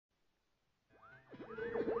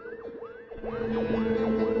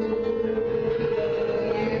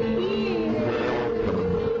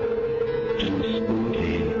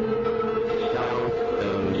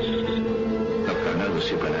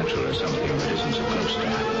Supernatural is something that isn't supposed to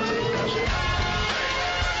happen, but it does.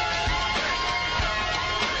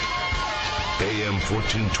 AM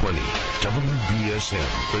 1420, WBSM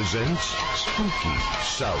presents Spooky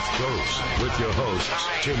South Coast with your hosts,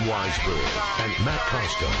 Tim Weisberg and Matt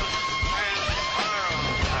Costa.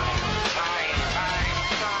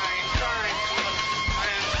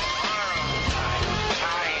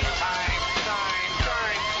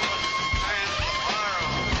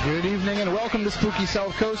 Good evening and welcome to Spooky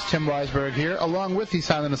South Coast. Tim Weisberg here, along with the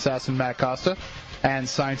silent assassin Matt Costa and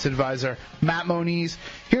science advisor Matt Moniz,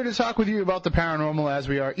 here to talk with you about the paranormal as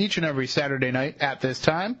we are each and every Saturday night at this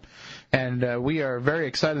time. And we are very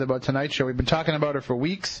excited about tonight's show. We've been talking about it for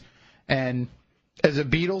weeks, and as a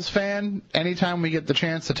Beatles fan, anytime we get the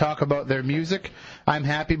chance to talk about their music, I'm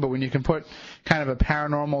happy, but when you can put kind of a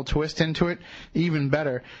paranormal twist into it, even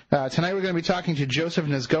better. Tonight we're going to be talking to Joseph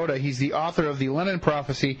Niezgoda. He's the author of the Lennon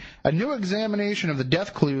Prophecy, a new examination of the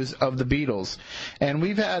death clues of the Beatles. And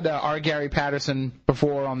we've had R. Gary Patterson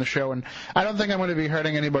before on the show, and I don't think I'm going to be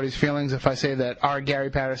hurting anybody's feelings if I say that R.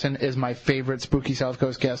 Gary Patterson is my favorite Spooky South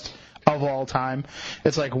Coast guest of all time.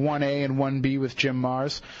 It's like 1A and 1B with Jim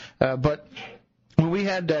Mars. But when we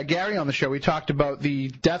had Gary on the show, we talked about the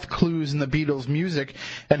death clues in the Beatles' music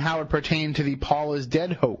and how it pertained to the Paul is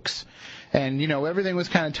Dead hoax. And, you know, everything was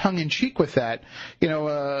kind of tongue-in-cheek with that. You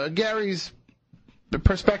know, Gary's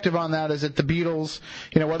perspective on that is that the Beatles,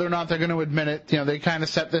 you know, whether or not they're going to admit it, you know, they kind of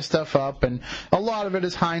set this stuff up. And a lot of it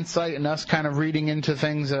is hindsight and us kind of reading into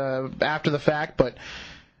things after the fact. But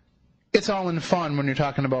it's all in fun when you're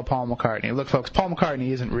talking about Paul McCartney. Look, folks, Paul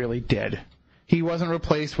McCartney isn't really dead. He wasn't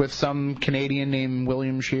replaced with some Canadian named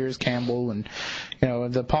William Shears Campbell. And, you know,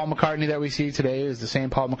 the Paul McCartney that we see today is the same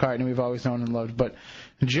Paul McCartney we've always known and loved. But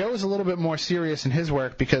Joe's a little bit more serious in his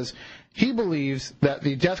work because he believes that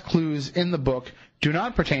the death clues in the book do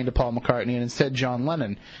not pertain to Paul McCartney and instead John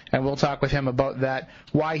Lennon. And we'll talk with him about that,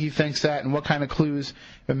 why he thinks that, and what kind of clues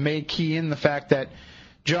may key in the fact that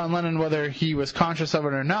John Lennon, whether he was conscious of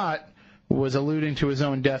it or not, was alluding to his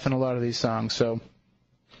own death in a lot of these songs. So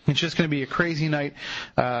it's just going to be a crazy night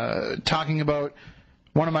talking about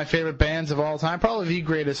one of my favorite bands of all time, probably the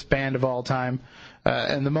greatest band of all time,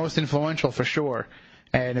 and the most influential for sure.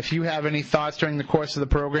 And if you have any thoughts during the course of the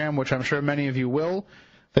program, which I'm sure many of you will,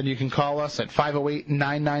 then you can call us at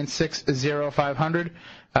 508-996-0500,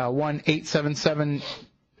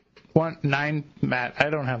 1-877-9... Matt, I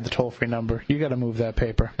don't have the toll-free number. You got to move that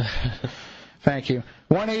paper. Thank you.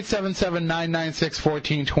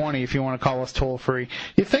 1-877-996-1420 if you want to call us toll-free.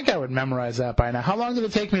 You'd think I would memorize that by now. How long did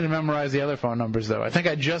it take me to memorize the other phone numbers, though? I think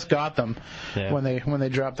I just got them when they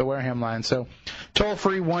dropped the Wareham line. So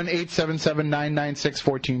toll-free,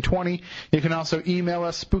 1-877-996-1420. You can also email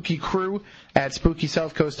us,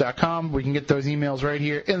 spookycrew@spookysouthcoast.com. We can get those emails right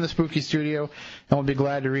here in the Spooky Studio, and we'll be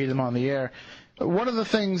glad to read them on the air. One of the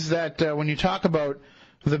things that when you talk about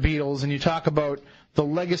the Beatles and you talk about the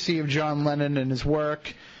legacy of John Lennon and his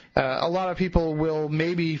work, a lot of people will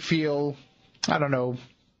maybe feel, I don't know,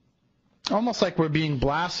 almost like we're being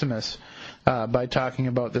blasphemous by talking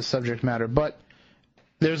about this subject matter. But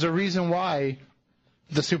there's a reason why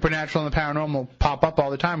the supernatural and the paranormal pop up all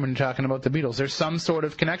the time when you're talking about the Beatles. There's some sort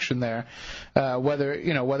of connection there, whether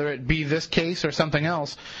it be this case or something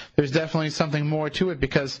else. There's definitely something more to it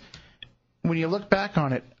because when you look back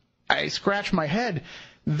on it, I scratch my head.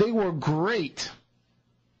 They were great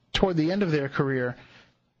toward the end of their career.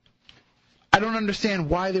 I don't understand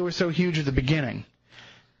why they were so huge at the beginning.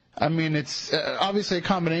 I mean, it's obviously a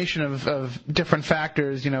combination of different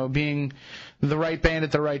factors, you know, being the right band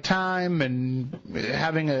at the right time and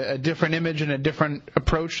having a different image and a different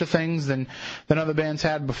approach to things than other bands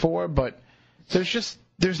had before. But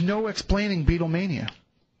there's no explaining Beatlemania,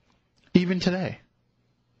 even today.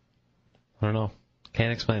 I don't know.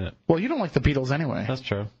 Can't explain it. Well, you don't like the Beatles anyway. That's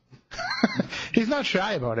true. He's not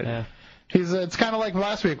shy about it. Yeah. It's kind of like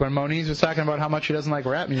last week when Moniz was talking about how much he doesn't like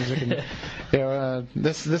rap music. And, you know,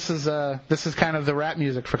 this is kind of the rap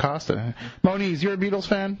music for Costa. Moniz, you're a Beatles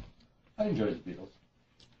fan? I enjoy the Beatles.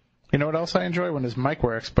 You know what else I enjoy? When his mic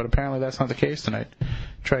works, but apparently that's not the case tonight.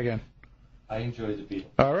 Try again. I enjoy the Beatles.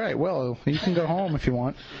 All right, well, you can go home if you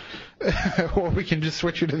want. Or we can just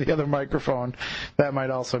switch you to the other microphone. That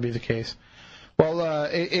might also be the case. Well,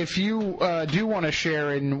 if you do want to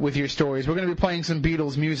share in with your stories, we're going to be playing some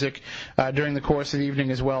Beatles music during the course of the evening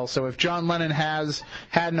as well. So if John Lennon has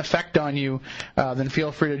had an effect on you, then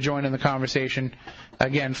feel free to join in the conversation.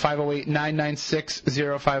 Again,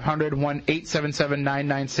 508-996-0500,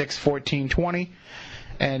 1-877-996-1420.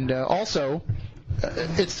 And also,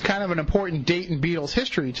 it's kind of an important date in Beatles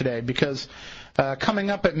history today because coming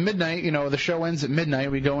up at midnight, the show ends at midnight.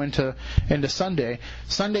 We go into Sunday.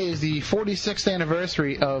 Sunday is the 46th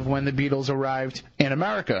anniversary of when the Beatles arrived in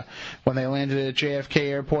America, when they landed at JFK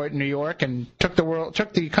Airport in New York and took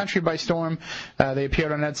the country by storm. They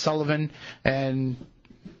appeared on Ed Sullivan, and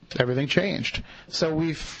everything changed. So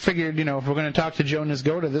we figured, if we're going to talk to Joe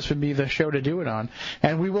Nisgoda, this would be the show to do it on.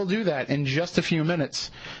 And we will do that in just a few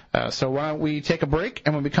minutes. So why don't we take a break,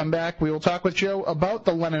 and when we come back, we will talk with Joe about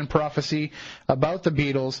the Lennon prophecy, about the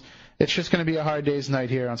Beatles. It's just going to be a hard day's night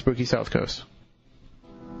here on Spooky South Coast.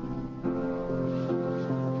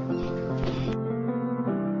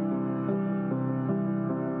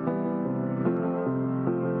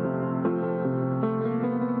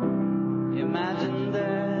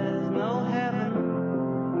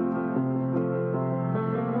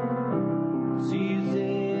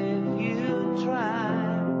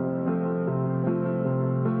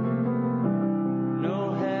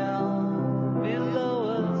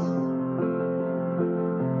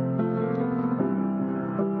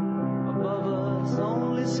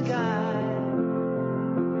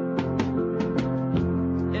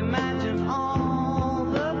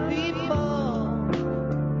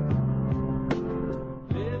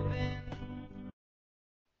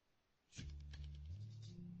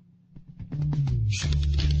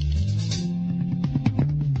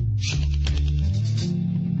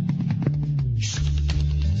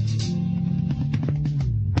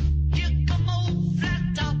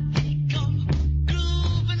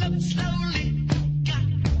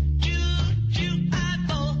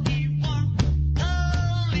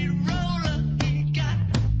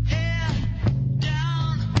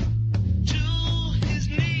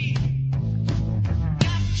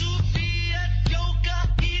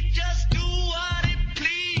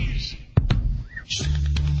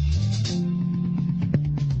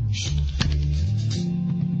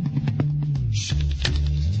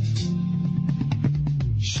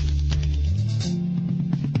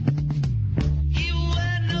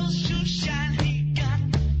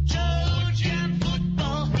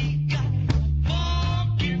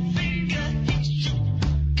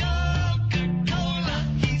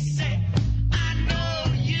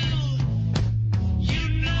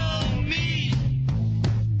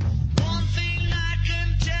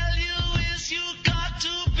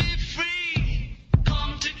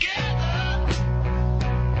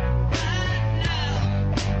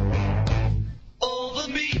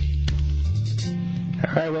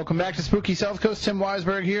 Welcome back to Spooky South Coast. Tim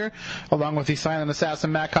Weisberg here, along with the silent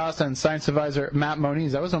assassin Matt Costa and science advisor Matt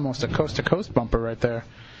Moniz. That was almost a coast-to-coast bumper right there.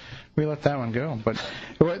 We let that one go. But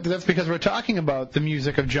that's because we're talking about the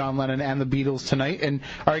music of John Lennon and the Beatles tonight. And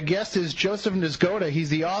our guest is Joseph Nisgoda. He's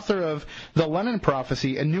the author of The Lennon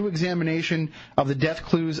Prophecy, a new examination of the death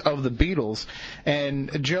clues of the Beatles.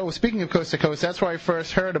 And Joe, speaking of coast to coast, that's where I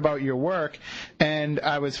first heard about your work. And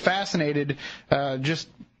I was fascinated just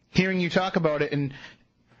hearing you talk about it. And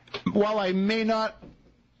while I may not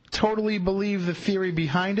totally believe the theory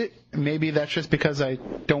behind it, maybe that's just because I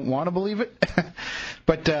don't want to believe it,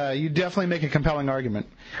 but you definitely make a compelling argument.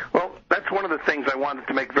 Well, that's one of the things I wanted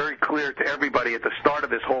to make very clear to everybody at the start of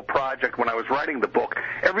this whole project when I was writing the book.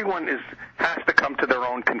 Everyone has to come to their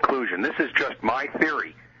own conclusion. This is just my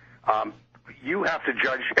theory. You have to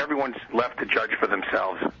judge. Everyone's left to judge for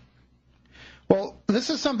themselves. Well, this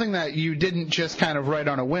is something that you didn't just kind of write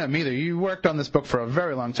on a whim either. You worked on this book for a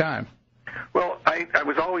very long time. Well, I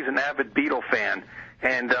was always an avid Beatle fan,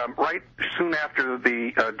 and right soon after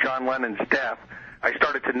the John Lennon's death, I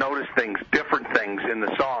started to notice different things in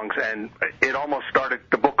the songs, and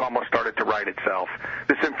the book almost started to write itself.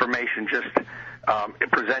 This information just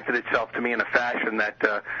it presented itself to me in a fashion that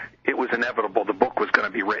it was inevitable. The book was going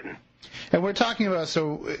to be written. And we're talking about,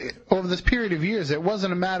 so over this period of years, it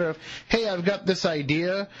wasn't a matter of, hey, I've got this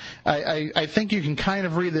idea. I think you can kind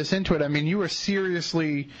of read this into it. I mean, you were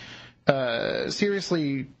seriously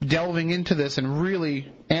delving into this and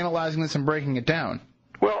really analyzing this and breaking it down.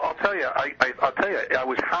 Well, I'll tell you, I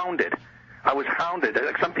was hounded.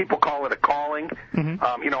 Like some people call it a calling. Mm-hmm.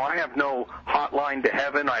 I have no hotline to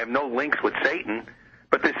heaven. I have no links with Satan.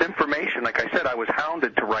 But this information, like I said, I was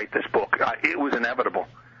hounded to write this book. It was inevitable.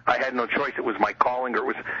 I had no choice. It was my calling, or it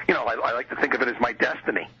was, I like to think of it as my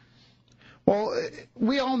destiny. Well,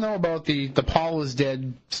 we all know about the Paul is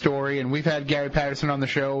dead story, and we've had Gary Patterson on the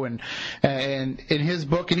show, and in his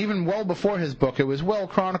book, and even well before his book, it was well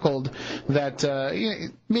chronicled that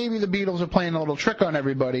maybe the Beatles are playing a little trick on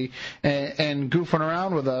everybody and goofing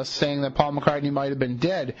around with us, saying that Paul McCartney might have been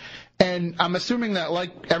dead. And I'm assuming that,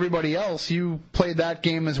 like everybody else, you played that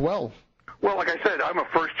game as well. Well, like I said, I'm a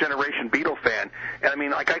first-generation Beatle fan, and I mean,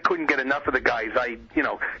 like I couldn't get enough of the guys. I,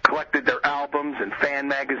 collected their albums and fan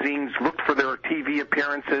magazines, looked for their TV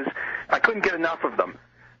appearances. I couldn't get enough of them.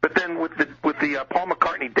 But then with the Paul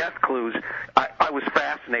McCartney death clues, I was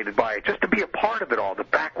fascinated by it, just to be a part of it all, the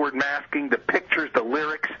backward masking, the pictures, the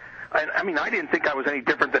lyrics. I mean, I didn't think I was any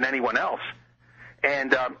different than anyone else.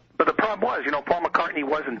 And but the problem was, Paul McCartney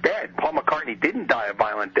wasn't dead. Paul McCartney didn't die a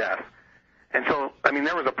violent death. And so, I mean,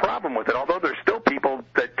 there was a problem with it, although there's still people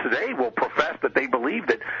that today will profess that they believe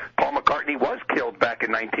that Paul McCartney was killed back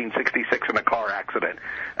in 1966 in a car accident.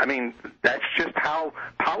 I mean, that's just how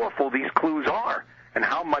powerful these clues are and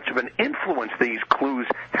how much of an influence these clues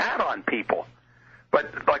had on people.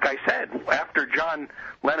 But like I said, after John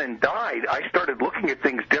Lennon died, I started looking at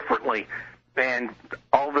things differently. And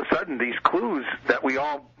all of a sudden, these clues that we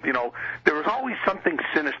all, there was always something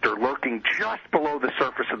sinister lurking just below the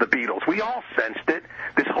surface of the Beatles. We all sensed it,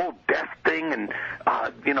 this whole death thing and,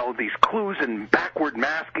 these clues and backward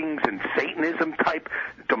maskings and Satanism-type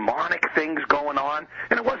demonic things going on.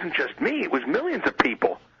 And it wasn't just me. It was millions of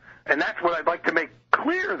people. And that's what I'd like to make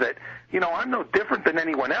clear, that, I'm no different than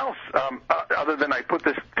anyone else, other than I put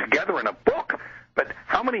this together in a book. But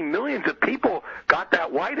how many millions of people got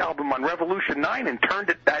that White Album on Revolution 9 and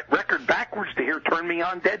turned that record backwards to hear Turn Me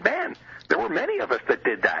On, Dead Man? There were many of us that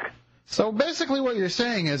did that. So basically what you're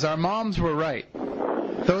saying is our moms were right.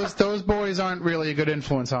 Those boys aren't really a good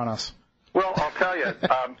influence on us. Well, I'll tell you,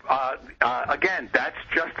 again, that's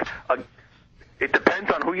just it depends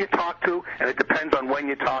on who you talk to, and it depends on when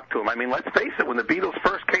you talk to them. I mean, let's face it, when the Beatles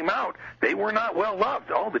first came out, they were not well loved.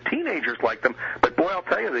 All the teenagers liked them. But, boy, I'll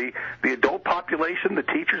tell you, the adult population, the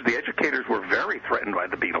teachers, the educators were very threatened by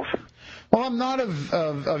the Beatles. Well, I'm not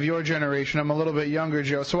of your generation. I'm a little bit younger,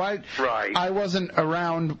 Joe. So I wasn't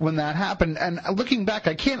around when that happened. And looking back,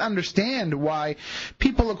 I can't understand why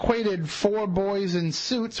people equated four boys in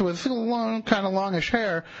suits with long, kind of longish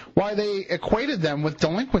hair, why they equated them with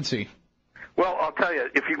delinquency. Well, I'll tell you,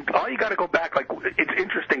 all you got to go back, it's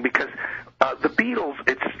interesting because the Beatles,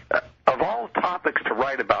 it's of all topics to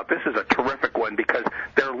write about, this is a terrific one because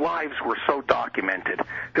their lives were so documented.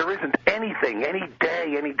 There isn't anything, any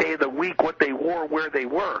day of the week, what they wore, where they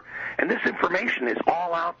were. And this information is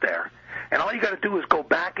all out there. And all you got to do is go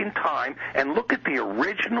back in time and look at the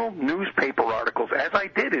original newspaper articles, as I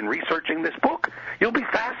did in researching this book. You'll be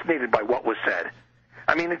fascinated by what was said.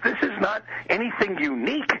 I mean, this is not anything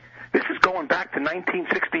unique. This is going back to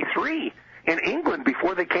 1963 in England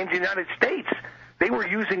before they came to the United States. They were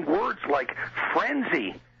using words like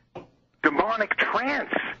frenzy, demonic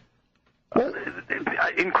trance,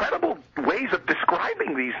 incredible ways of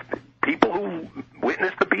describing these people who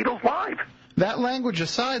witnessed the Beatles live. That language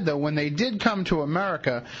aside, though, when they did come to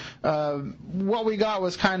America, what we got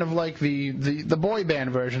was kind of like the boy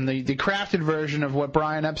band version, the crafted version of what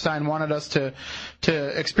Brian Epstein wanted us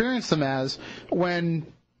to experience them as. When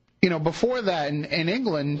before that in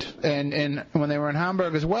England and when they were in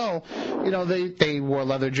Hamburg as well, they wore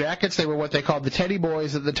leather jackets. They were what they called the Teddy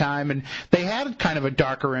Boys at the time, and they had kind of a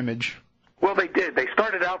darker image. Well, they did. They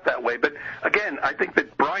started out that way. But, again, I think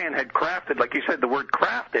that Brian had crafted, like you said, the word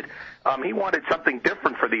crafted. He wanted something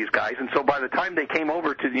different for these guys. And so by the time they came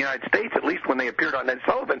over to the United States, at least when they appeared on Ed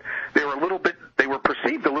Sullivan, they were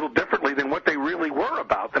perceived a little differently than what they really were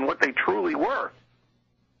about, than what they truly were.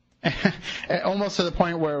 Almost to the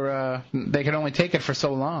point where they could only take it for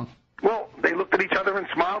so long. Well, they looked at each other and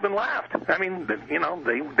smiled and laughed. I mean,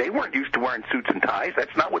 they weren't used to wearing suits and ties.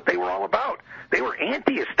 That's not what they were all about. They were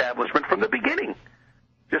anti-establishment from the beginning.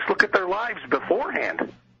 Just look at their lives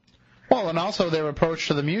beforehand. Well, and also their approach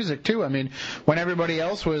to the music, too. I mean, when everybody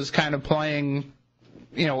else was kind of playing,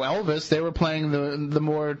 Elvis, they were playing the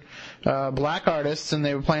more black artists, and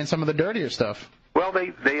they were playing some of the dirtier stuff. Well,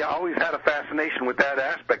 they always had a fascination with that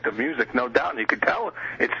aspect of music, no doubt. And you could tell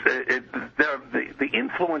the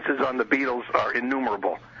influences on the Beatles are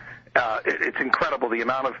innumerable. It's incredible the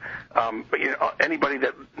amount of anybody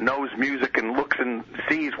that knows music and looks and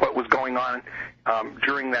sees what was going on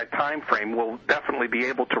during that time frame will definitely be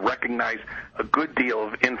able to recognize a good deal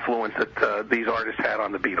of influence that these artists had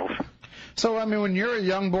on the Beatles. So, I mean, when you're a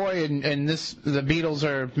young boy and the Beatles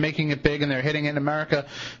are making it big and they're hitting it in America,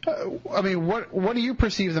 I mean, what do you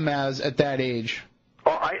perceive them as at that age?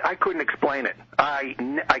 Well, I couldn't explain it. I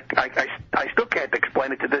still can't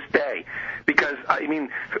explain it to this day, because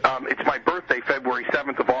it's my birthday, February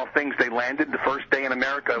 7th of all things. They landed the first day in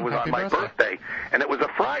America. It was on my birthday, and it was a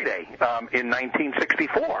Friday in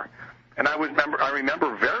 1964. And I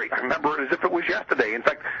remember it as if it was yesterday. In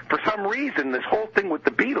fact, for some reason, this whole thing with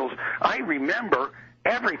the Beatles, I remember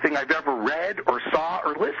everything I've ever read or saw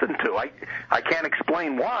or listened to. I can't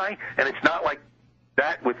explain why, and it's not like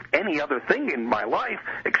that with any other thing in my life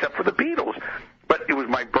except for the Beatles. But it was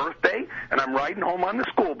my birthday, and I'm riding home on the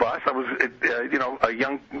school bus. I was, a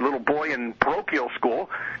young little boy in parochial school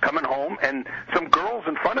coming home, and some girls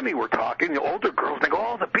in front of me were talking, the older girls. They go,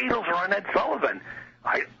 "Oh, the Beatles are on Ed Sullivan."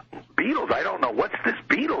 Beatles? I don't know. What's this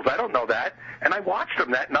Beatles? I don't know that. And I watched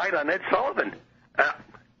them that night on Ed Sullivan.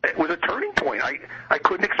 It was a turning point. I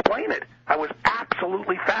couldn't explain it. I was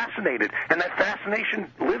absolutely fascinated, and that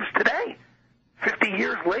fascination lives today, 50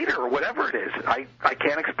 years later or whatever it is. I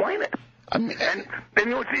can't explain it.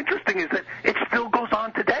 And what's interesting is that it still goes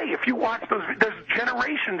on today. If you watch there's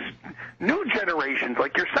generations, new generations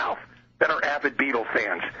like yourself, that are avid Beatle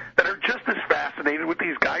fans, that are just as fascinated with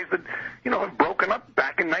these guys that, have broken up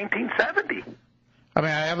back in 1970. I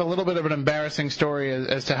have a little bit of an embarrassing story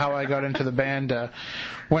as to how I got into the band.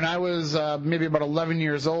 When I was maybe about 11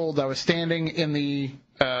 years old, I was standing in the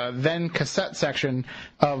then cassette section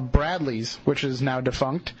of Bradley's, which is now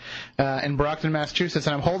defunct, in Brockton, Massachusetts,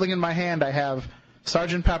 and I'm holding in my hand, I have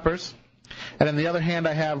Sgt. Pepper's, and in the other hand,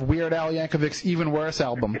 I have Weird Al Yankovic's Even Worse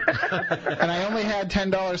album. And I only had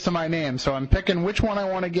 $10 to my name, so I'm picking which one I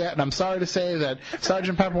want to get, and I'm sorry to say that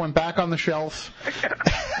Sgt. Pepper went back on the shelf.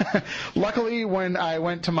 Luckily, when I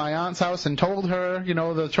went to my aunt's house and told her,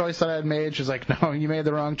 the choice that I had made, she's like, "No, you made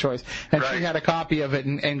the wrong choice." And She had a copy of it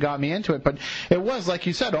and got me into it. But it was, like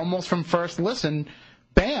you said, almost from first listen,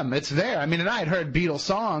 bam, it's there. And I had heard Beatles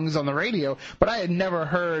songs on the radio, but I had never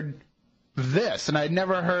heard this, and I'd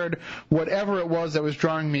never heard whatever it was that was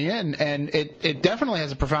drawing me in, and it definitely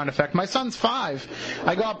has a profound effect. My son's 5.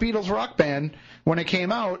 I got Beatles Rock Band when it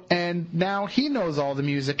came out, and now he knows all the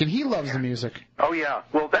music, and he loves the music. Oh, yeah.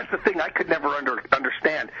 Well, that's the thing I could never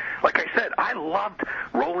understand. Like I said, I loved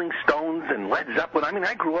Rolling Stones and Led Zeppelin.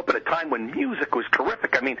 I grew up at a time when music was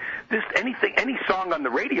terrific. Any song on the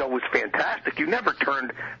radio was fantastic. You never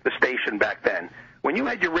turned the station back then. When you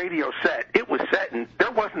had your radio set, it was set, and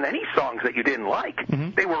there wasn't any songs that you didn't like.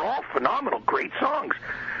 Mm-hmm. They were all phenomenal, great songs.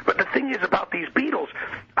 But the thing is about these Beatles,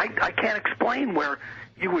 I can't explain where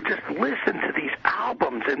you would just listen to these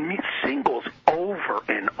albums and singles over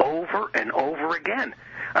and over and over again.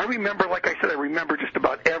 I remember, like I said, just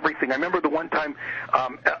about everything. I remember the one time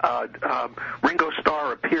Ringo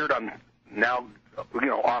Starr appeared on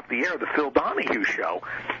off the air, the Phil Donahue show.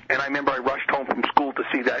 And I remember I rushed home from school to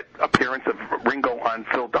see that appearance of Ringo on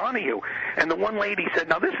Phil Donahue. And the one lady said,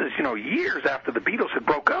 now this is, years after the Beatles had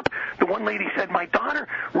broke up, the one lady said, "My daughter,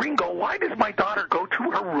 Ringo, why does my daughter go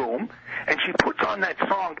to her room and she puts on that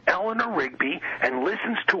song, Eleanor Rigby, and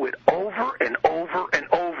listens to it over and over and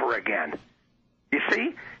over again?" You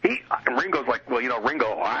see? And Ringo's like, "Well,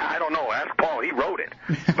 Ringo, I don't know, ask Paul, he wrote it."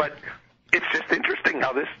 But it's just interesting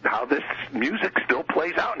how this music still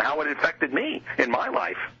plays out and how it affected me in my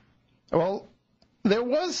life. Well, there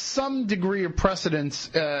was some degree of precedence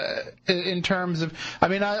in terms of, I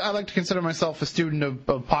like to consider myself a student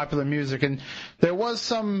of popular music, and there was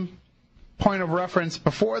some point of reference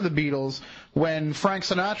before the Beatles when Frank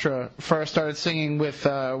Sinatra first started singing with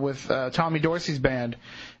Tommy Dorsey's band,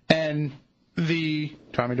 and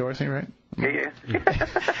Tommy Dorsey, right? Yeah.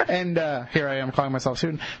 And here I am calling myself a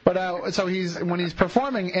student. But so when he's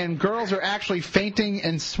performing, and girls are actually fainting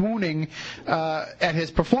and swooning at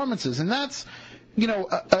his performances, and that's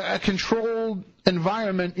a controlled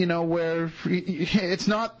environment, where it's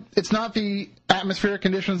not the atmospheric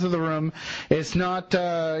conditions of the room. It's not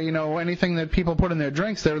anything that people put in their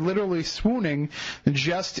drinks. They're literally swooning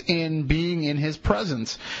just in being in his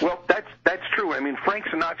presence. Well, that's true. Frank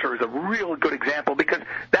Sinatra is a real good example, because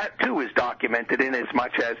that too is documented in as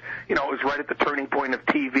much as it was right at the turning point of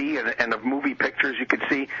TV and of movie pictures. You could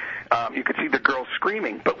see the girls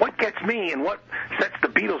screaming. But what gets me and what sets the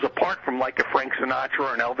Beatles apart from like a Frank Sinatra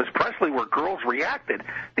or an Elvis Presley, where girls reacted,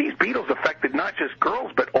 these Beatles affected not just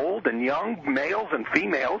girls but old and young, males and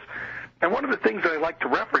females. And one of the things that I like to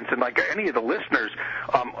reference, and like any of the listeners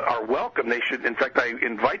are welcome, they should, in fact, I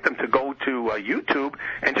invite them to go to YouTube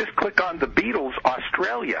and just click on the Beatles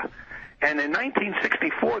Australia. And in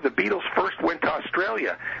 1964, the Beatles first went to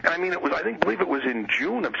Australia. And I believe it was in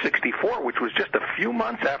June of '64, which was just a few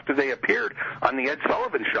months after they appeared on the Ed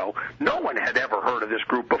Sullivan Show. No one had ever heard of this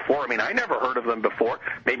group before. I never heard of them before.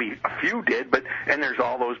 Maybe a few did, and there's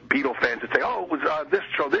all those Beatle fans that say, oh, it was this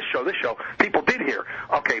show. People did hear.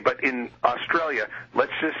 Okay, but in Australia,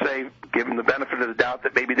 let's just say, give them the benefit of the doubt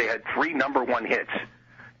that maybe they had 3 number 1 hits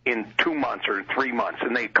in 2 months or 3 months,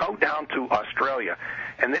 and they go down to Australia,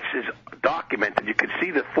 and this is documented. You can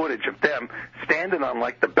see the footage of them standing on,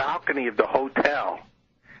 like, the balcony of the hotel,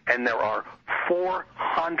 and there are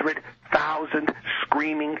 400,000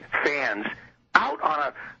 screaming fans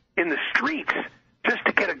out in the streets just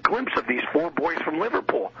to get a glimpse of these 4 boys from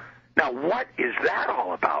Liverpool. Now, what is that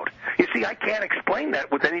all about? You see, I can't explain that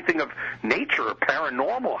with anything of nature or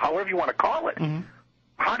paranormal, however you want to call it. Mm-hmm.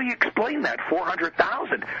 How do you explain that?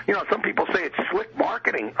 400,000. You know, some people say it's slick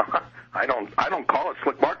marketing. I don't call it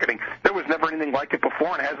slick marketing. There was never anything like it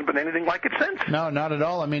before, and hasn't been anything like it since. No, not at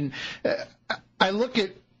all. I mean, I look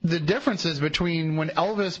at the differences between when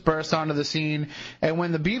Elvis burst onto the scene and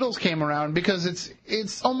when the Beatles came around, because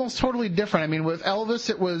it's almost totally different. I mean, with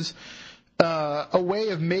Elvis, it was a way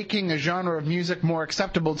of making a genre of music more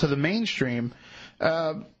acceptable to the mainstream.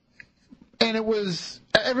 And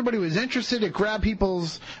everybody was interested. It grabbed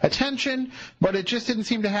people's attention, but it just didn't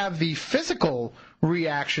seem to have the physical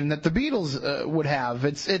reaction that the Beatles would have.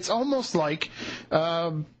 It's almost like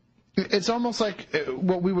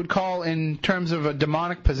what we would call, in terms of a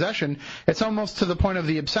demonic possession, it's almost to the point of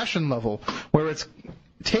the obsession level, where it's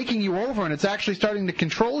taking you over and it's actually starting to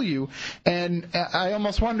control you. And I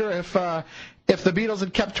almost wonder if the Beatles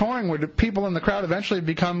had kept touring, would people in the crowd eventually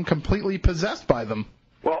become completely possessed by them?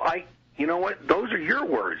 Well, you know what? Those are your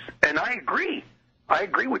words, and I agree. I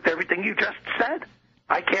agree with everything you just said.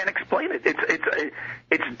 I can't explain it.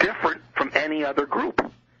 It's different from any other group.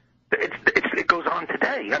 It goes on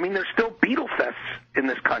today. I mean, there's still Beatle fests in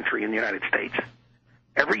this country, in the United States.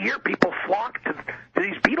 Every year, people flock to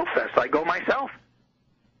these Beatle fests. I go myself,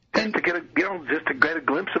 and to get a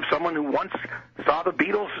glimpse of someone who once saw the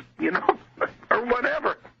Beatles, or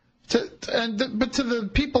whatever. But to the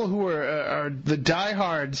people who are the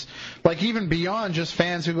diehards, like even beyond just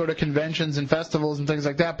fans who go to conventions and festivals and things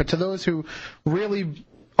like that, but to those who really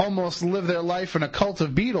almost live their life in a cult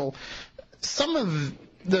of Beatle, some of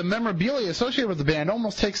the memorabilia associated with the band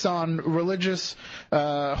almost takes on religious,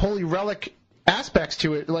 holy relic aspects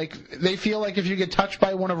to it. Like, they feel like if you get touched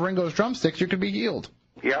by one of Ringo's drumsticks, you could be healed.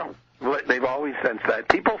 Yeah, they've always sensed that.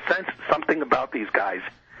 People sense something about these guys.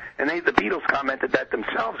 And the Beatles commented that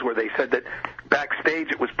themselves, where they said that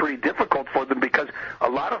backstage it was pretty difficult for them because a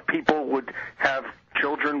lot of people would have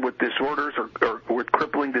children with disorders or with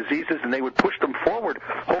crippling diseases, and they would push them forward,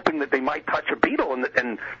 hoping that they might touch a Beatle.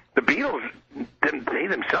 And the Beatles, they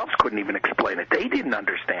themselves couldn't even explain it. They didn't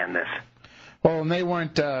understand this. Well, and they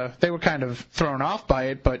were kind of thrown off by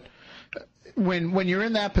it, but when you're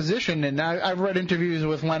in that position, and I've read interviews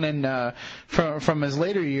with Lennon from his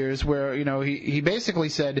later years where, he basically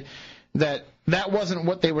said that wasn't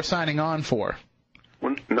what they were signing on for.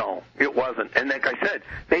 Well, no, it wasn't. And like I said,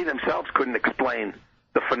 they themselves couldn't explain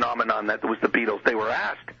the phenomenon that was the Beatles. They were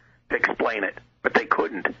asked to explain it, but they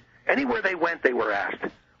couldn't. Anywhere they went, they were asked,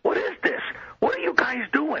 what is this? What are you guys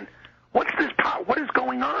doing? What's this power? What is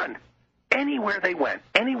going on? Anywhere they went,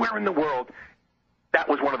 anywhere in the world, that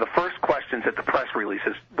was one of the first questions at the press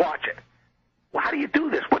releases. Watch it. Well, how do you do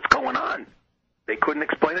this? What's going on? They couldn't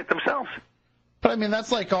explain it themselves. But, I mean,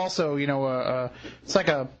 that's like also, it's like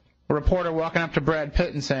a reporter walking up to Brad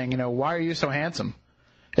Pitt and saying, why are you so handsome?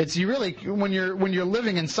 It's when you're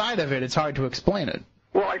living inside of it, it's hard to explain it.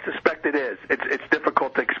 Well, I suspect it is. It's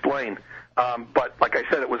difficult to explain. But like I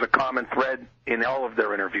said, it was a common thread in all of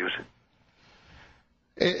their interviews.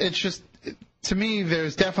 It's just, to me,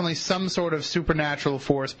 there's definitely some sort of supernatural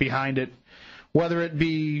force behind it. Whether it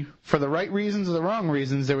be for the right reasons or the wrong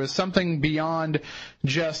reasons, there was something beyond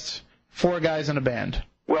just 4 guys in a band.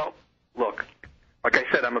 Well, look, like I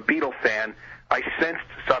said, I'm a Beatle fan. I sensed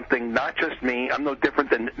something, not just me. I'm no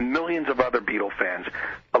different than millions of other Beatle fans.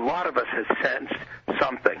 A lot of us has sensed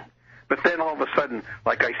something. But then all of a sudden,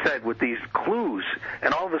 like I said, with these clues,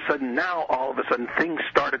 and all of a sudden things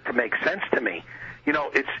started to make sense to me.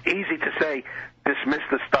 It's easy to say, dismiss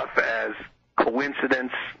the stuff as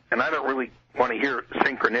coincidence, and I don't really want to hear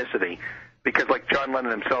synchronicity, because like John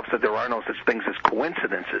Lennon himself said, there are no such things as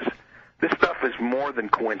coincidences. This stuff is more than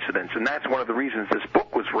coincidence, and that's one of the reasons this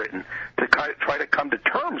book was written, to try to come to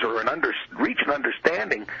terms or reach an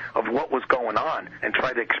understanding of what was going on and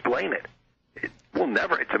try to explain it.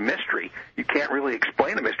 It's a mystery. You can't really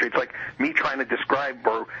explain a mystery. It's like me trying to describe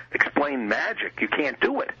or explain magic. You can't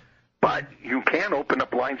do it. But you can open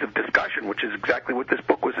up lines of discussion, which is exactly what this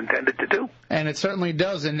book was intended to do. And it certainly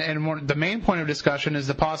does. And the main point of discussion is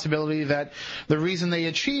the possibility that the reason they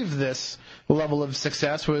achieved this level of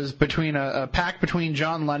success was between a pact between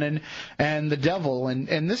John Lennon and the devil.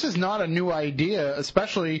 And this is not a new idea,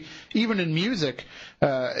 especially even in music.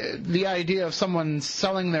 The idea of someone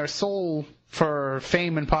selling their soul for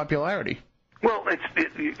fame and popularity. Well,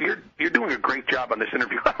 you're doing a great job on this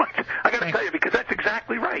interview. I got to tell you, because that's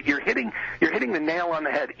exactly right. You're hitting the nail on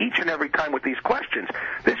the head each and every time with these questions.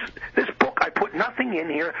 This book, I put nothing in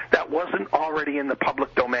here that wasn't already in the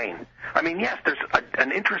public domain. I mean, yes, there's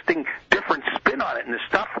an interesting, different spin on it, and the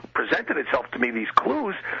stuff presented itself to me, these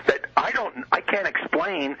clues that I can't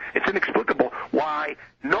explain. It's inexplicable why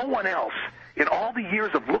no one else in all the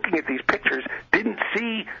years of looking at these pictures didn't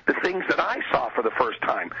see the things that I saw for the first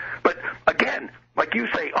time. But again, like you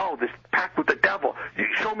say, oh, this pact with the devil,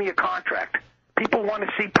 show me a contract. People want to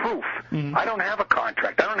see proof. Mm-hmm. I don't have a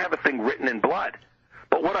contract. I don't have a thing written in blood.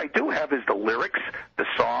 But what I do have is the lyrics, the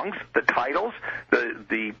songs, the titles,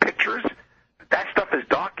 the pictures. That stuff is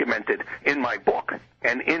documented in my book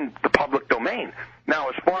and in the public domain. Now,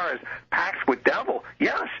 as far as pacts with devil,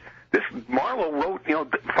 yes, this Marlowe wrote,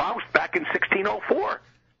 Faust back in 1604.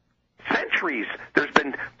 Centuries there's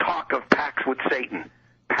been talk of pacts with Satan,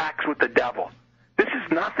 pacts with the devil. This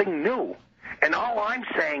is nothing new. And all I'm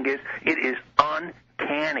saying is it is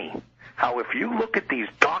uncanny how if you look at these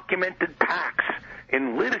documented pacts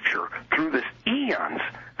in literature through the eons,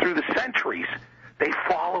 through the centuries, they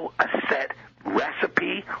follow a set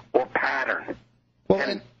recipe or pattern. Well,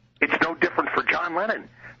 and it's no different for John Lennon.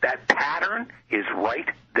 That pattern is right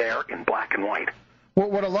there in black and white. Well,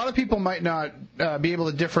 what a lot of people might not be able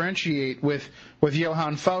to differentiate with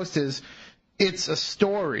Johann Faust is it's a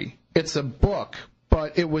story, it's a book,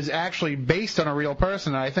 but it was actually based on a real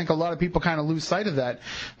person. And I think a lot of people kind of lose sight of that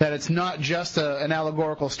it's not just an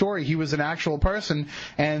allegorical story. He was an actual person,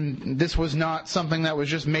 and this was not something that was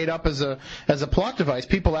just made up as a plot device.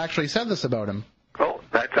 People actually said this about him. Oh,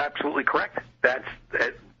 that's absolutely correct.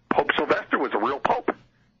 Pope Sylvester was a real pope.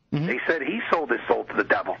 Mm-hmm. They said he sold his soul to the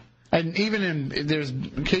devil. And even there's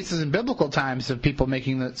cases in biblical times of people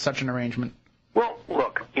making such an arrangement. Well,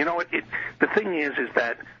 look, the thing is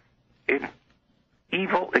that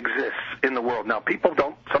evil exists in the world. Now,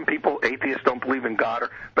 some people, atheists, don't believe in God,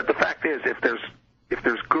 but the fact is, if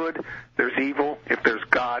there's good, there's evil. If there's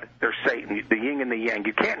God, there's Satan, the yin and the yang.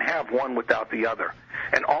 You can't have one without the other.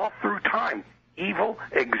 And all through time, evil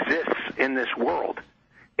exists in this world.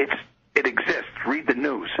 It exists. Read the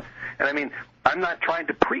news. And I mean, I'm not trying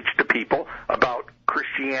to preach to people about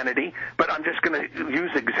Christianity, but I'm just going to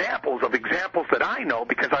use examples that I know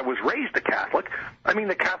because I was raised a Catholic. I mean,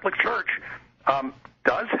 the Catholic Church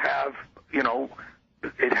does have,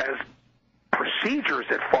 it has procedures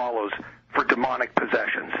it follows for demonic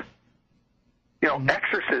possessions.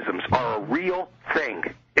 Exorcisms are a real thing.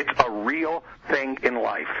 It's a real thing in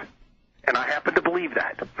life. And I happen to believe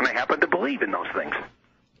that. And I happen to believe in those things.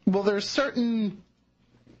 Well, there's certain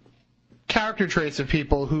character traits of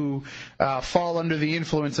people who fall under the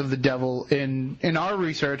influence of the devil in our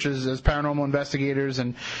research as paranormal investigators,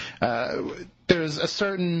 and there's a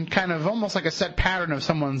certain kind of almost like a set pattern of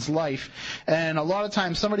someone's life, and a lot of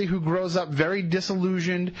times somebody who grows up very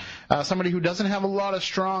disillusioned, somebody who doesn't have a lot of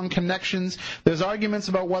strong connections, there's arguments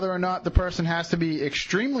about whether or not the person has to be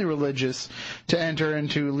extremely religious to enter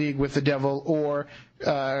into league with the devil or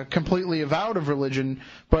completely avowed of religion,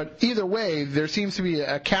 but either way, there seems to be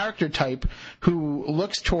a character type who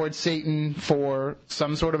looks towards Satan for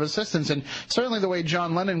some sort of assistance, and certainly the way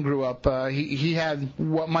John Lennon grew up, he had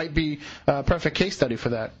what might be a perfect case study for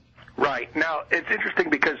that. Right. Now, it's interesting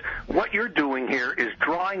because what you're doing here is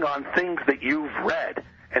drawing on things that you've read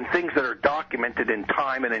and things that are documented in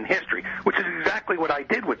time and in history, which is exactly what I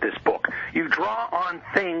did with this book. You draw on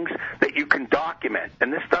things that you can document,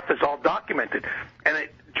 and this stuff is all documented. And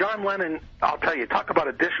John Lennon, I'll tell you, talk about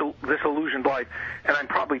a disillusioned life, and I'm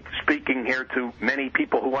probably speaking here to many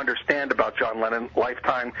people who understand about John Lennon,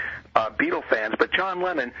 lifetime Beatle fans, but John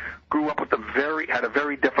Lennon grew up with had a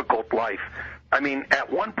very difficult life. I mean, at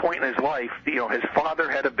one point in his life, his father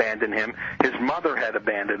had abandoned him, his mother had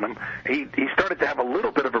abandoned him. He started to have a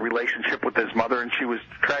little bit of a relationship with his mother, and she was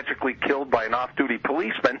tragically killed by an off-duty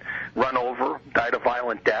policeman, run over, died a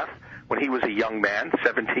violent death when he was a young man,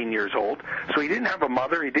 17 years old. So he didn't have a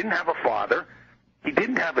mother, he didn't have a father, he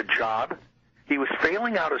didn't have a job, he was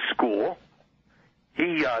failing out of school.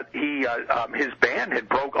 His band had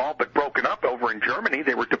all but broken up over in Germany.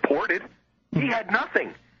 They were deported. He had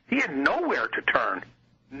nothing. He had nowhere to turn.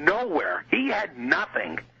 Nowhere. He had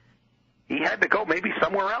nothing. He had to go maybe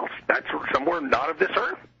somewhere else. That's somewhere not of this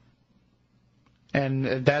earth.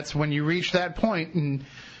 And that's when you reach that point and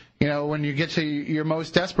when you get to your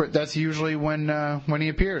most desperate, that's usually when he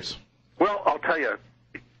appears. Well, I'll tell you,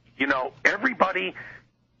 everybody,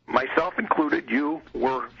 myself included,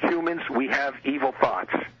 we're humans, we have evil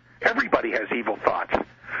thoughts. Everybody has evil thoughts.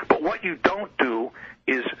 But what you don't do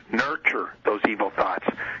is nurture those evil thoughts.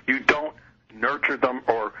 You don't nurture them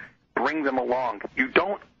or bring them along.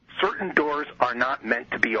 Certain doors are not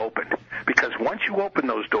meant to be opened, because once you open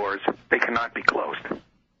those doors, they cannot be closed.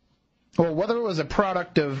 Well, whether it was a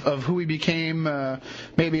product of who he became,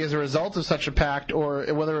 maybe as a result of such a pact, or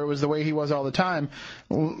whether it was the way he was all the time,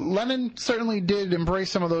 Lennon certainly did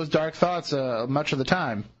embrace some of those dark thoughts much of the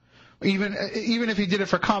time. Even if he did it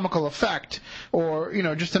for comical effect, or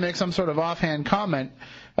just to make some sort of offhand comment,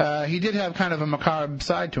 he did have kind of a macabre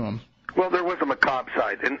side to him. Well, there was a macabre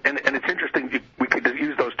side, and it's interesting. We could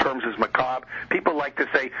use those terms as macabre. People like to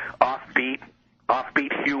say offbeat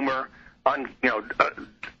humor,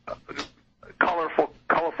 colorful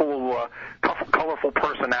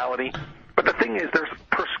personality. But the thing is, there's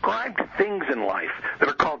prescribed things in life that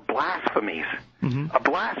are called blasphemies. Mm-hmm. A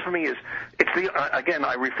blasphemy again,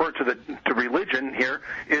 I refer to religion here,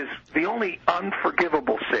 is the only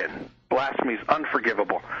unforgivable sin. Blasphemy is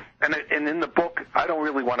unforgivable. And in the book, I don't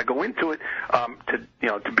really want to go into it. I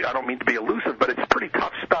don't mean to be elusive, but it's pretty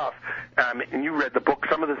tough stuff. And you read the book.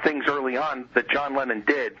 Some of the things early on that John Lennon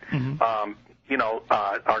did, mm-hmm.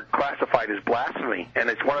 Are classified as blasphemy. And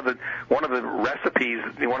it's one of the recipes,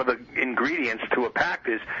 one of the ingredients to a pact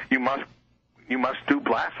is you must do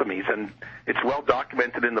blasphemies, and it's well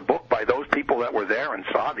documented in the book by those people that were there and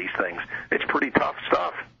saw these things. It's pretty tough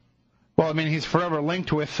stuff. Well, I mean, he's forever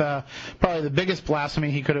linked with probably the biggest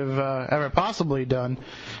blasphemy he could have ever possibly done,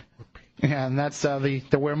 and that's the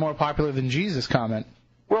 "we're more popular than Jesus" comment.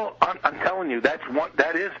 Well, I'm telling you, that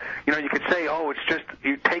is, you could say, it's just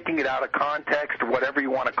you taking it out of context or whatever you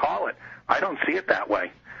want to call it. I don't see it that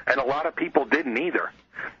way, and a lot of people didn't either.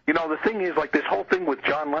 The thing is, like this whole thing with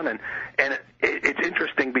John Lennon, and it's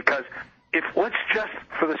interesting because let's just,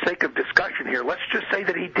 for the sake of discussion here, let's just say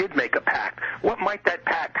that he did make a pact. What might that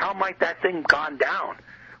pact, how might that thing gone down?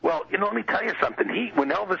 Well, let me tell you something. When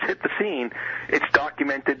Elvis hit the scene, it's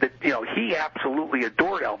documented that, he absolutely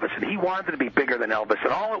adored Elvis, and he wanted to be bigger than Elvis,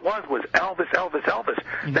 and all it was Elvis, Elvis, Elvis.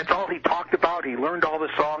 Mm-hmm. That's all he talked about. He learned all the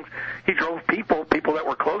songs. He drove people that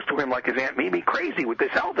were close to him, like his Aunt Mimi, crazy with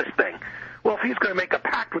this Elvis thing. Well, if he's going to make a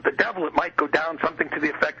pact with the devil, it might go down something to the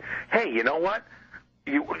effect, hey, you know what?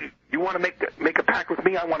 You want to make a pact with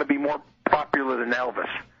me? I want to be more popular than Elvis.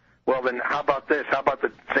 Well, then how about this? How about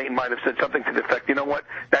that Satan might have said something to the effect, you know what?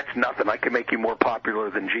 That's nothing. I can make you more popular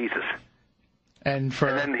than Jesus. And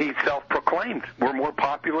then he self-proclaimed, we're more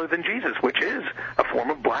popular than Jesus, which is a form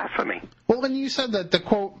of blasphemy. Well, then you said that the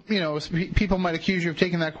quote, people might accuse you of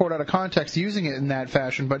taking that quote out of context, using it in that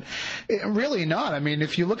fashion, but really not. I mean,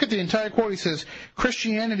 if you look at the entire quote, he says,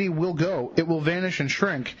 Christianity will go, it will vanish and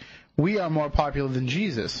shrink. We are more popular than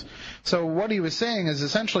Jesus. So what he was saying is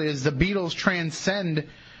essentially the Beatles transcend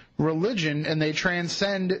religion, and they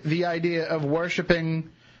transcend the idea of worshiping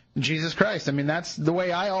Jesus Christ. I mean, that's the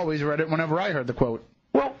way I always read it whenever I heard the quote.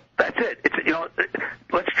 Well, that's it. It's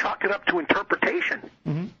let's chalk it up to interpretation.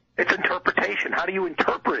 Mm-hmm. It's interpretation. How do you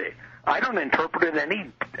interpret it? I don't interpret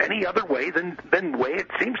it any other way than the way it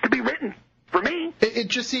seems to be written. For me, it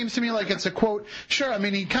just seems to me like it's a quote. Sure, I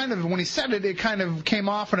mean, when he said it, it kind of came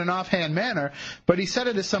off in an offhand manner, but he said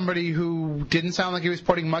it as somebody who didn't sound like he was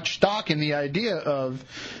putting much stock in the idea of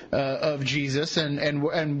Jesus,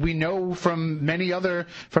 and we know from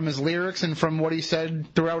from his lyrics and from what he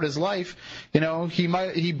said throughout his life, he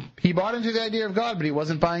bought into the idea of God, but he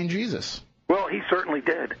wasn't buying Jesus. Well, he certainly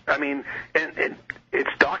did. I mean, and it's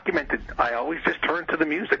documented. I always just turn to the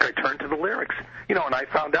music. I turn to the lyrics. And I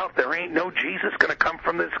found out there ain't no Jesus going to come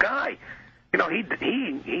from the sky.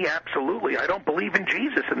 He absolutely, I don't believe in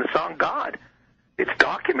Jesus in the song God. It's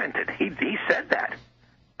documented. He said that.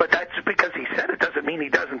 But that's because he said it doesn't mean he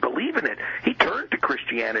doesn't believe in it. He turned to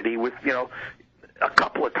Christianity with, a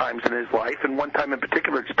couple of times in his life, and one time in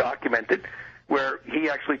particular it's documented where he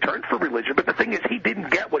actually turned for religion. But the thing is, he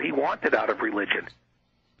didn't get what he wanted out of religion.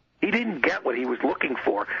 He didn't get what he was looking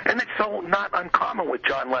for. And it's so not uncommon with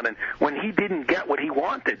John Lennon. When he didn't get what he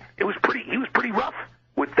wanted, he was pretty rough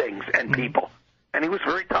with things and people. And he was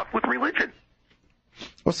very tough with religion.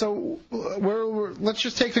 Well, so let's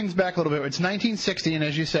just take things back a little bit. It's 1960, and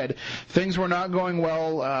as you said, things were not going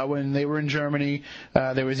well when they were in Germany.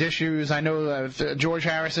 There was issues. I know George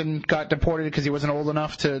Harrison got deported because he wasn't old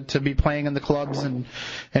enough to be playing in the clubs and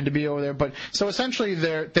to be over there. But so essentially,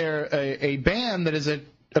 they're a band that has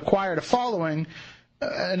acquired a following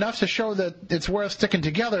enough to show that it's worth sticking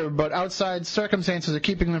together, but outside circumstances are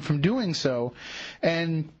keeping them from doing so.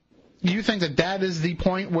 And you think that is the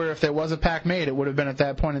point where if there was a pack made, it would have been at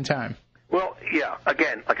that point in time? Well, yeah,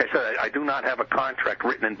 again, like I said, I do not have a contract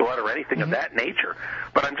written in blood or anything of that nature.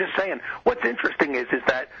 But I'm just saying, what's interesting is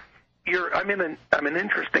that I'm in an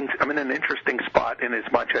interesting spot in as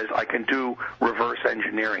much as I can do reverse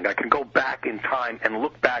engineering. I can go back in time and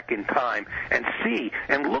look back in time and see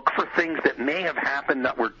and look for things that may have happened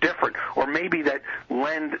that were different, or maybe that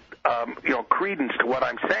lend credence to what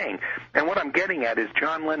I'm saying. And what I'm getting at is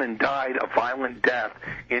John Lennon died a violent death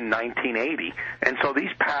in 1980, and so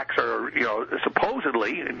these packs are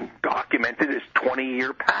supposedly documented as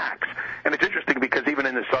 20-year packs. And it's interesting because even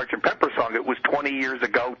in the Sgt. Pepper song, it was 20 years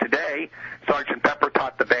ago today, Sgt. Pepper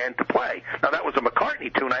taught the band to play. Now, that was a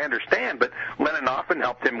McCartney tune, I understand, but Lennon often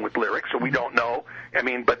helped him with lyrics, so we don't know. I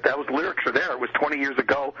mean, but those lyrics are there. It was 20 years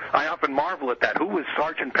ago. I often marvel at that. Who was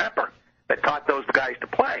Sgt. Pepper that taught those guys to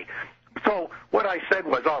play? So what I said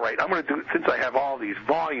was, all right, I'm going to do, since I have all these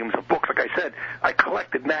volumes of books, like I said, I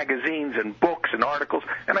collected magazines and books and articles,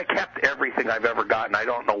 and I kept everything I've ever gotten. I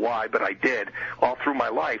don't know why, but I did all through my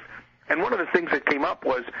life. And one of the things that came up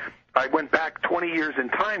was I went back 20 years in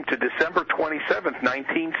time to December 27th,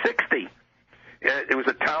 1960. It was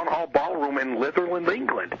a town hall ballroom in Litherland,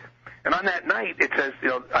 England. And on that night, it says,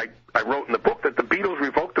 I wrote in the book that the Beatles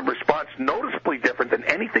revoked a response noticeably different than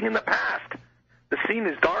anything in the past. The scene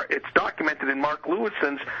is it's documented in Mark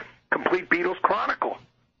Lewison's Complete Beatles Chronicle.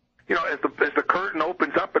 As the curtain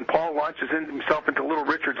opens up and Paul launches himself into Little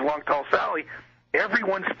Richard's Long Tall Sally,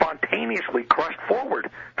 everyone spontaneously crushed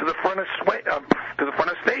forward to the front of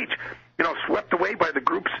stage, swept away by the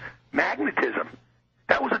group's magnetism.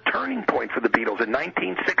 That was a turning point for the Beatles in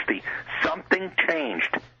 1960. Something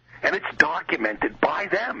changed, and it's documented by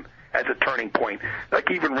them as a turning point.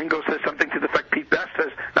 Like even Ringo says something to the effect, Pete Best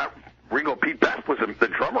says, not Ringo, Pete Best was the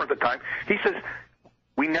drummer at the time. He says,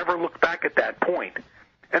 we never looked back at that point.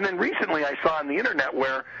 And then recently I saw on the internet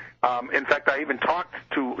where, in fact, I even talked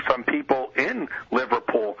to some people in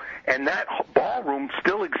Liverpool, and that ballroom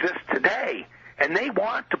still exists today. And they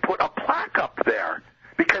want to put a plaque up there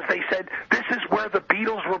because they said this is where the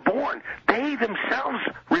Beatles were born. They themselves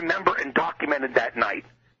remember and documented that night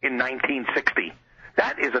in 1960.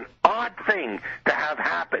 That is an odd thing to have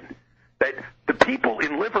happen. That the people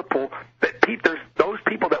in Liverpool, there's those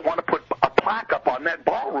people that want to put a plaque up on that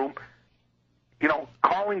ballroom,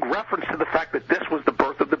 calling reference to the fact that this was the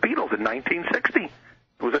birth of the Beatles in 1960. It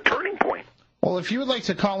was a turning point. Well, if you would like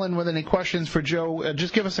to call in with any questions for Joe,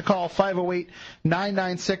 just give us a call,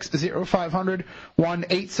 508-996-0500,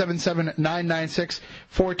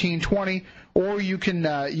 1-877-996-1420, or you can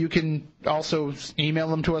also email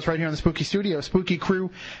them to us right here in the Spooky Studio,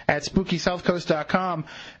 spookycrew@spookysouthcoast.com.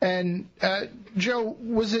 And, Joe,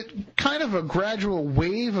 was it kind of a gradual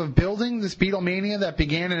wave of building this Beatlemania that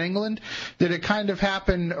began in England? Did it kind of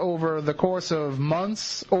happen over the course of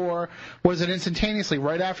months, or was it instantaneously?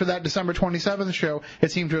 Right after that December 27th show,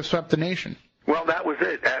 it seemed to have swept the nation. Well, that was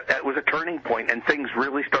it. That was a turning point, and things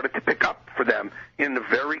really started to pick up for them in a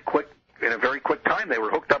very quick time. They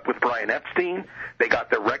were hooked up with Brian Epstein. They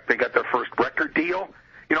got their first record deal.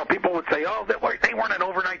 People would say, "Oh, they weren't an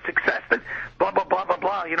overnight success." That blah blah blah blah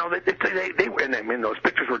blah. They and those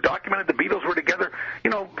pictures were documented. The Beatles were together,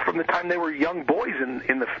 from the time they were young boys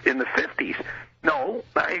in the 50s. No,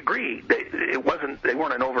 I agree. They weren't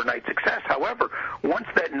an overnight success. However, once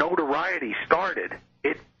that notoriety started,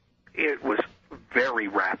 it was very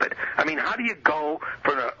rapid. I mean, how do you go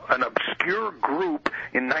from an obscure group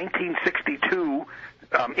in 1962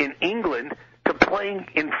 in England to playing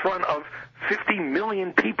in front of 50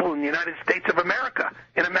 million people in the United States of America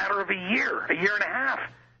in a matter of a year and a half?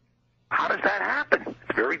 How does that happen?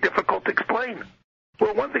 It's very difficult to explain.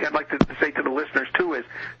 Well, one thing I'd like to say to the listeners, too, is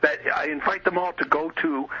that I invite them all to go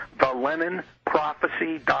to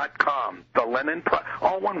thelennonprophecy.com.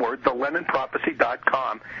 All one word,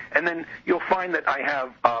 thelennonprophecy.com. And then you'll find that I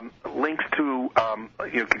have links to,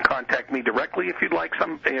 you can contact me directly if you'd like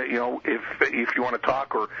some, if you want to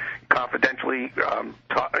talk, or confidentially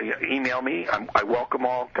email me. I welcome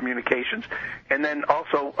all communications. And then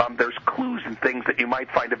also there's clues and things that you might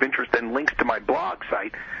find of interest, and links to my blog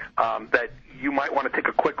site that you might want to take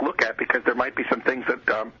a quick look at, because there might be some things that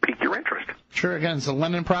pique your interest. Sure. Again, it's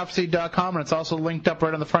thelennonprophecy.com, and it's also linked up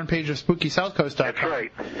right on the front page of SpookySouthCoast.com. That's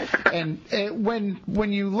right. And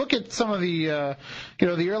when you look at some of the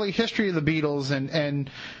the early history of the Beatles,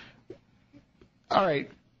 and all right,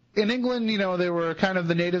 in England, they were kind of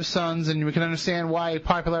the native sons, and we can understand why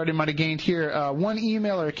popularity might have gained here. One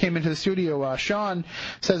emailer came into the studio. Sean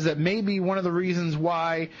says that maybe one of the reasons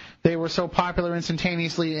why they were so popular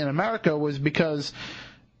instantaneously in America was because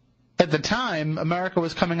at the time, America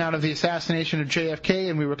was coming out of the assassination of JFK,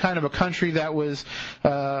 and we were kind of a country that was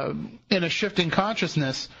in a shifting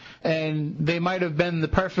consciousness, and they might have been the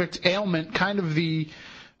perfect ailment, kind of the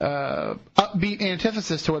upbeat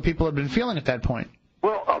antithesis to what people had been feeling at that point.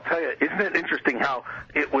 Well, I'll tell you, isn't it interesting how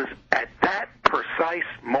it was at that precise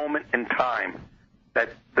moment in time that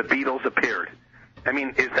the Beatles appeared? I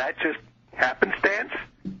mean, is that just happenstance?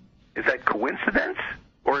 Is that coincidence?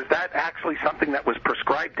 Or is that actually something that was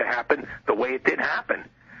prescribed to happen the way it did happen?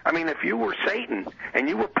 I mean, if you were Satan and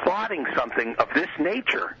you were plotting something of this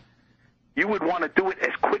nature, you would want to do it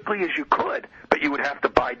as quickly as you could, but you would have to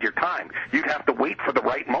bide your time. You'd have to wait for the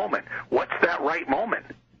right moment. What's that right moment?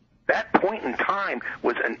 That point in time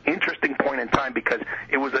was an interesting point in time because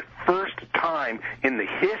it was the first time in the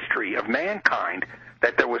history of mankind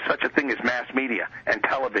that there was such a thing as mass media and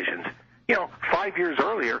televisions. You know, 5 years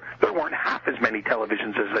earlier, there weren't half as many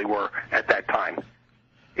televisions as they were at that time.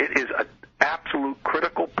 It is an absolute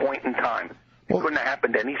critical point in time. It couldn't have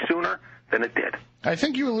happened any sooner than it did. I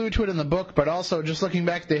think you allude to it in the book, but also just looking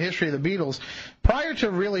back at the history of the Beatles, prior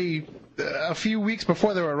to really a few weeks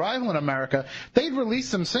before their arrival in America, they'd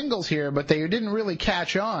released some singles here, but they didn't really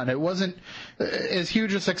catch on. It wasn't as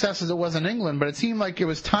huge a success as it was in England, but it seemed like it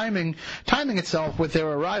was timing itself with their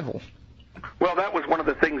arrival. Well, that was one of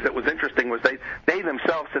the things that was interesting was they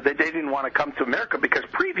themselves said that they didn't want to come to America because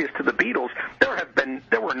previous to the Beatles,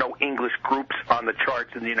 there were no English groups on the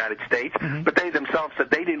charts in the United States, but they themselves said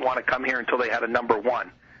they didn't want to come here until they had a number one.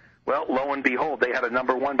 Well, lo and behold, they had a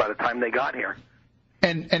number one by the time they got here.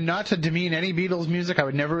 And not to demean any Beatles music, I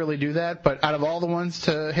would never really do that, but out of all the ones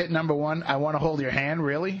to hit number one, I Want to Hold Your Hand,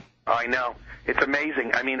 really? I know. It's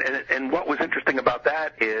amazing. I mean, and what was interesting about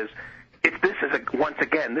that is once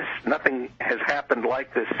again, nothing has happened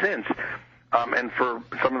like this since. And for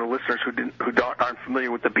some of the listeners who aren't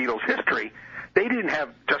familiar with the Beatles' history, they didn't have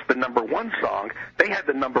just the number one song. They had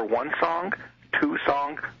the number one song, 2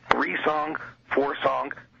 song, 3 song, 4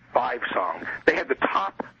 song, 5 song. They had the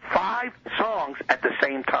top 5 songs at the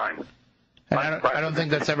same time. And I don't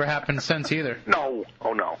think that's ever happened since either. No.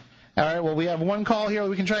 Oh, no. All right, well, we have one call here.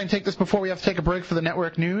 We can try and take this before we have to take a break for the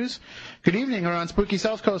network news. Good evening. We're on Spooky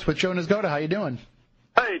South Coast with Joe Nisgoda. How you doing?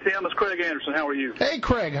 Hey, Tim. It's Craig Anderson. How are you? Hey,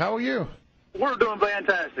 Craig. How are you? We're doing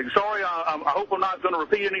fantastic. Sorry, I hope I'm not going to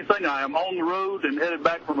repeat anything. I am on the road and headed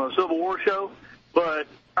back from a Civil War show. But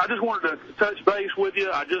I just wanted to touch base with you.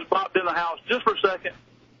 I just popped in the house just for a second.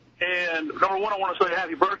 And number one, I want to say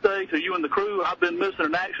happy birthday to you and the crew. I've been missing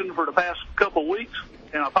in action for the past couple of weeks.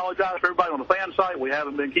 And I apologize for everybody on the fan site. We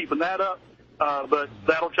haven't been keeping that up, but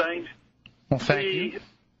that'll change. Well, thank you.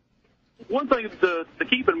 One thing to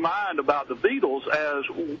keep in mind about the Beatles as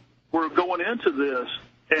we're going into this,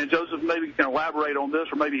 and Joseph maybe can elaborate on this,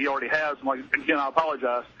 or maybe he already has, and again, I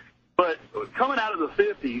apologize. But coming out of the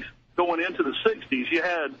 50s, going into the 60s, you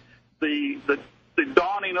had the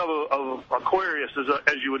dawning of Aquarius,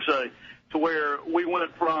 as you would say, to where we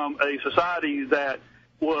went from a society that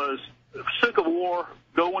was sick of war,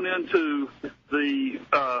 going into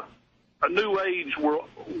a new age where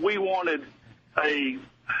we wanted a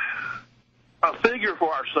figure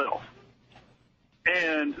for ourselves.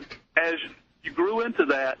 And as you grew into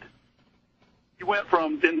that, you went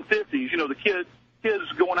from, in the 50s, the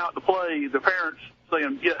kids going out to play, the parents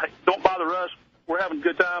saying, yeah, hey, don't bother us, we're having a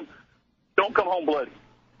good time, don't come home bloody.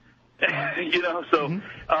 And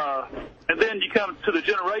then you come to the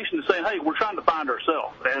generation saying, hey, we're trying to find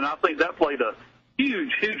ourselves. And I think that played a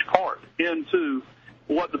huge, huge part into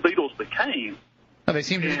what the Beatles became. Well, they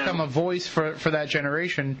seem to become a voice for that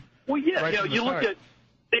generation. Well, yeah, right you look at,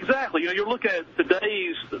 exactly, you're looking at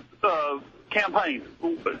today's campaign.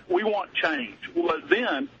 We want change. Well,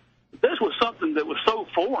 then, this was something that was so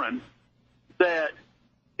foreign that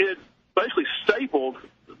it basically stapled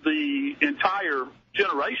the entire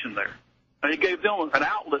generation there. And it gave them an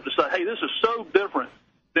outlet to say, hey, this is so different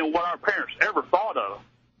than what our parents ever thought of.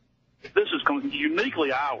 This is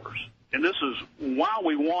uniquely ours, and this is why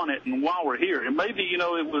we want it and why we're here. And maybe,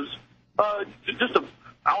 it was just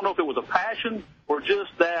I don't know if it was a passion or just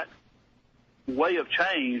that way of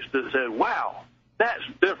change that said, wow, that's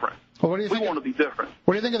different. Well, what do you think? We want to be different.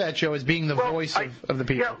 What do you think of that, Joe, as being the voice of the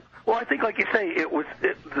people? Yeah, well, I think, like you say, it was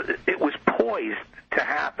poised to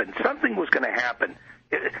happen. Something was going to happen.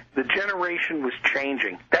 The generation was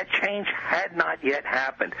changing. That change had not yet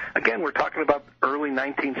happened. Again, we're talking about early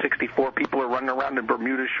 1964. People are running around in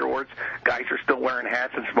Bermuda shorts. Guys are still wearing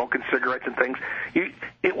hats and smoking cigarettes and things.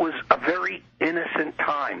 It was a very innocent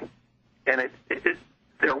time, and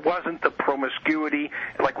there wasn't the promiscuity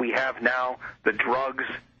like we have now, the drugs.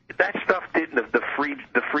 That stuff didn't, the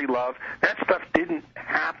free love, that stuff didn't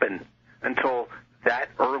happen until that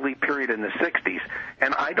early period in the 60s.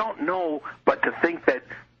 And I don't know but to think that,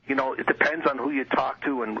 it depends on who you talk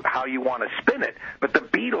to and how you want to spin it. But the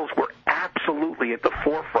Beatles were absolutely at the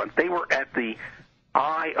forefront. They were at the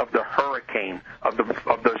eye of the hurricane of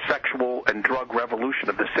the sexual and drug revolution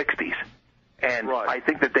of the 60s. And right. I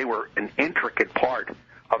think that they were an intricate part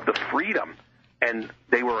of the freedom, and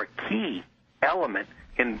they were a key element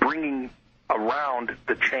in bringing around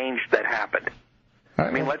the change that happened. I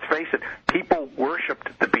mean, let's face it, people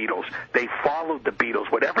worshipped the Beatles. They followed the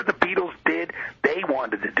Beatles. Whatever the Beatles did, they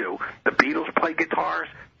wanted to do. The Beatles played guitars,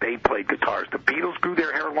 they played guitars. The Beatles grew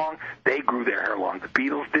their hair long, they grew their hair long. The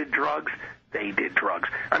Beatles did drugs, they did drugs.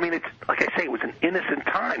 I mean, it's like I say, it was an innocent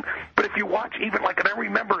time. But if you watch, even like, and I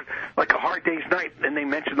remember like A Hard Day's Night, and they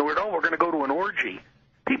mentioned the word, we're going to go to an orgy.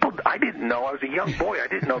 People, I didn't know. I was a young boy. I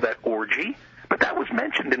didn't know that orgy. But that was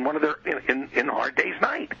mentioned in one of their in Hard Day's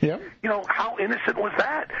Night. Yeah. How innocent was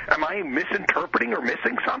that? Am I misinterpreting or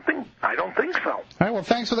missing something? I don't think so. All right, well,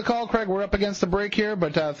 thanks for the call, Craig. We're up against the break here,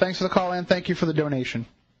 but thanks for the call, and thank you for the donation.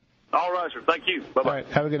 All right, sir. Thank you. Bye-bye. All right,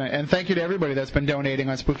 have a good night. And thank you to everybody that's been donating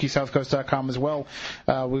on SpookySouthCoast.com as well.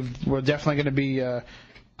 We're definitely going to be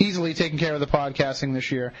easily taking care of the podcasting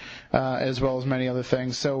this year, as well as many other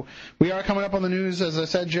things. So we are coming up on the news, as I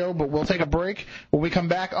said, Joe, but we'll take a break. When we come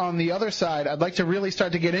back on the other side, I'd like to really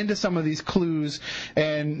start to get into some of these clues,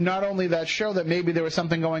 and not only that show that maybe there was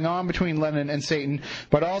something going on between Lennon and Satan,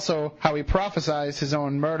 but also how he prophesied his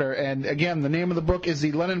own murder. And again, the name of the book is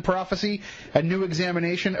The Lennon Prophecy, A New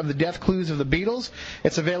Examination of the Death Clues of the Beatles.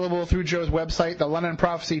 It's available through Joe's website,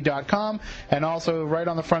 thelennonprophecy.com, and also right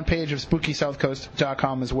on the front page of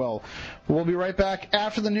SpookySouthCoast.com as well. We'll be right back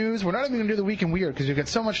after the news. We're not even going to do the Week in Weird because we've got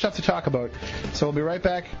so much stuff to talk about. So we'll be right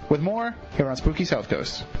back with more here on Spooky South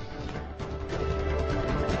Coast.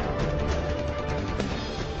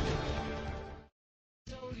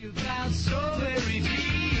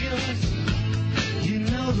 You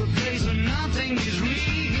know the place where nothing is real.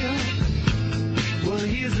 Well,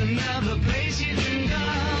 here's another place you can go,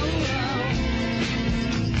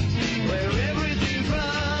 where everything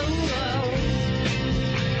flows.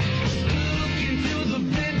 Look into the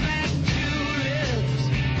bedback tulips,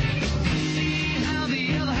 see how the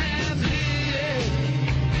other half lives.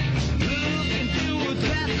 Look into a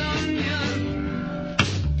glass onion.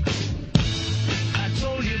 I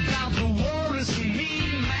told you about the war is a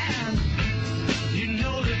mean man. You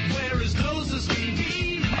know that we're as close as can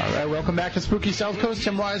be. All right, welcome back to Spooky South Coast.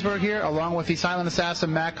 Tim Weisberg here, along with the silent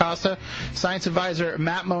assassin, Matt Costa, science advisor,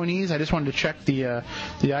 Matt Moniz. I just wanted to check the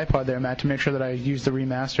iPod there, Matt, to make sure that I used the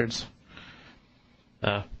remasters.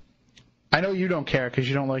 I know you don't care because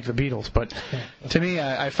you don't like the Beatles, but to me,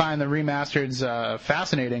 I find the remasters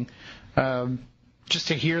fascinating, just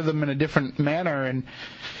to hear them in a different manner. And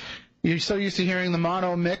you're so used to hearing the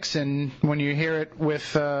mono mix, and when you hear it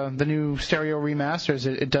with the new stereo remasters,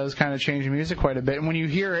 it does kind of change the music quite a bit. And when you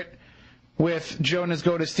hear it with Joe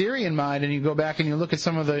Nisgoda's theory in mind, and you go back and you look at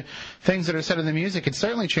some of the things that are said in the music, it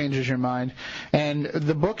certainly changes your mind. And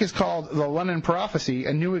the book is called The Lennon Prophecy,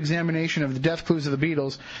 A New Examination of the Death Clues of the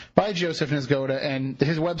Beatles by Joseph Nisgoda, and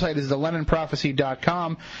his website is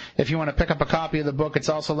thelennonprophecy.com. If you want to pick up a copy of the book, it's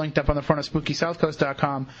also linked up on the front of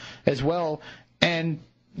SpookySouthCoast.com as well. And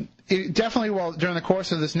definitely, during the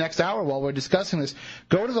course of this next hour, while we're discussing this,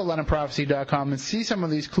 go to thelennonprophecy.com and see some of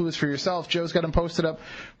these clues for yourself. Joe's got them posted up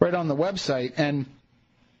right on the website. And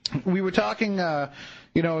we were talking,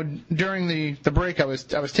 during the break, I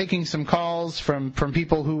was taking some calls from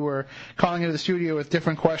people who were calling into the studio with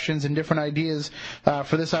different questions and different ideas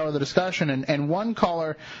for this hour of the discussion. And one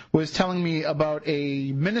caller was telling me about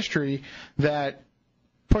a ministry that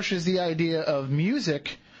pushes the idea of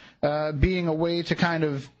music being a way to kind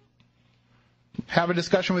of have a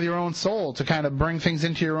discussion with your own soul, to kind of bring things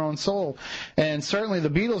into your own soul. And certainly the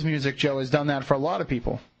Beatles music, Joe, has done that for a lot of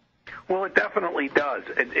people. Well, it definitely does.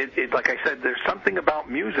 It like I said, there's something about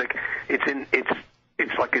music. It's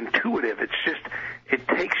like intuitive. It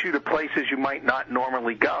takes you to places you might not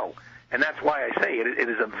normally go. And that's why I say it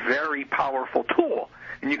is a very powerful tool.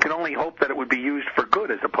 And you can only hope that it would be used for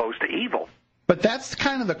good as opposed to evil. But that's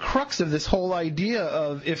kind of the crux of this whole idea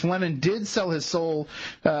of if Lennon did sell his soul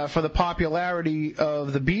for the popularity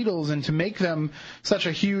of the Beatles and to make them such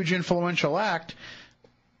a huge influential act,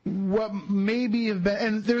 what maybe have been,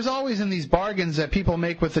 and there's always in these bargains that people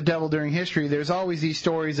make with the devil during history, there's always these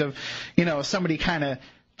stories of, somebody kind of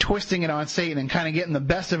twisting it on Satan and kind of getting the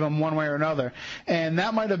best of him one way or another. And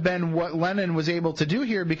that might have been what Lennon was able to do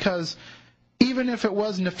here, because even if it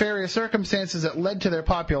was nefarious circumstances that led to their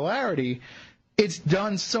popularity, it's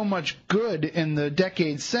done so much good in the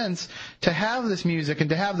decades since to have this music and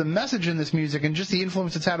to have the message in this music and just the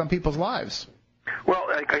influence it's had on people's lives. Well,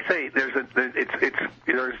 like I say, there's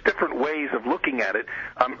different ways of looking at it.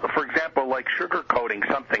 For example, like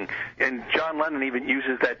sugarcoating something, and John Lennon even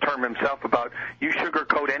uses that term himself about you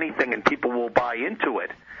sugarcoat anything and people will buy into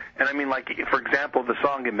it. And I mean, like, for example, the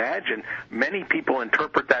song Imagine, many people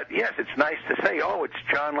interpret that, yes, it's nice to say, oh, it's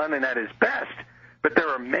John Lennon at his best, but there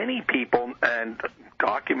are many people, and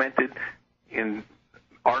documented in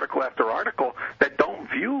article after article, that don't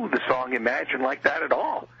view the song Imagine like that at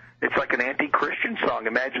all. It's like an anti-Christian song.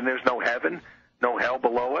 Imagine there's no heaven, no hell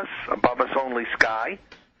below us, above us only sky.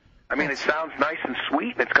 I mean, it sounds nice and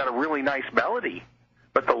sweet, and it's got a really nice melody.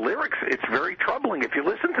 But the lyrics, it's very troubling. If you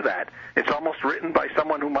listen to that, it's almost written by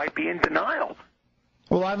someone who might be in denial.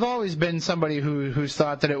 Well, I've always been somebody who's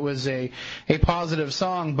thought that it was a positive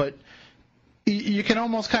song, but you can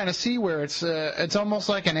almost kind of see where it's almost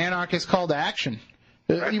like an anarchist call to action.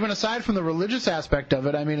 Right. Even aside from the religious aspect of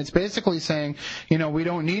it, I mean, it's basically saying, we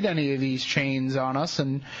don't need any of these chains on us,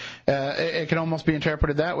 and it can almost be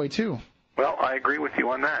interpreted that way, too. Well, I agree with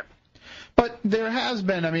you on that. But there has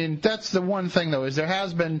been, I mean, that's the one thing, though, is there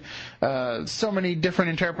has been so many different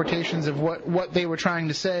interpretations of what they were trying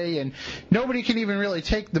to say, and nobody can even really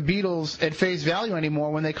take the Beatles at face value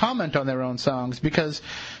anymore when they comment on their own songs, because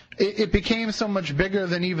it became so much bigger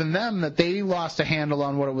than even them that they lost a handle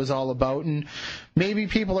on what it was all about, and maybe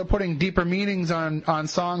people are putting deeper meanings on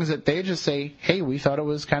songs that they just say, hey, we thought it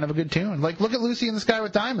was kind of a good tune. Like, look at Lucy in the Sky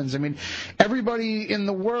with Diamonds. I mean, everybody in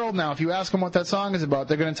the world now, if you ask them what that song is about,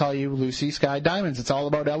 they're going to tell you Lucy, Sky, Diamonds. It's all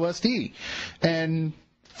about LSD. And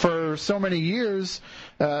for so many years,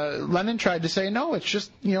 Lennon tried to say, no, it's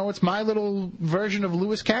just, it's my little version of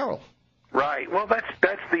Lewis Carroll. Right. Well,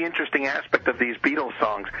 that's the interesting aspect of these Beatles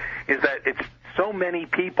songs, is that it's so many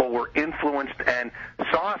people were influenced and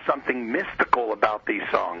saw something mystical about these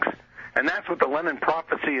songs. And that's what the Lennon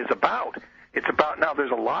prophecy is about. It's about, now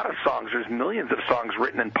there's a lot of songs, there's millions of songs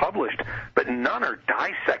written and published, but none are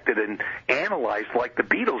dissected and analyzed like the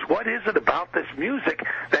Beatles. What is it about this music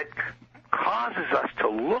that causes us to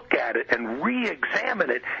look at it and re-examine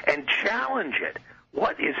it and challenge it?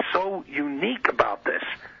 What is so unique about this?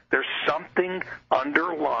 There's something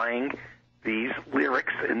underlying these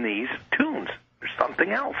lyrics in these tunes. There's something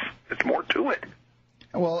else. There's more to it.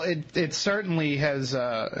 Well, it certainly has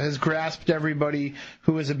grasped everybody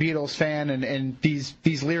who is a Beatles fan, and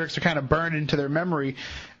these lyrics are kind of burned into their memory.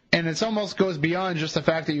 And it almost goes beyond just the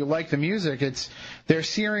fact that you like the music. They're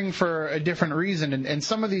searing for a different reason. And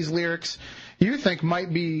some of these lyrics you think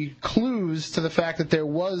might be clues to the fact that there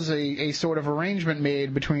was a sort of arrangement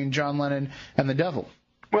made between John Lennon and the devil.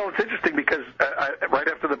 Well, it's interesting because right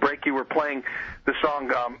after the break you were playing the song,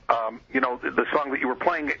 the song that you were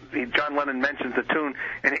playing, John Lennon mentions the tune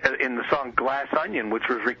in the song Glass Onion, which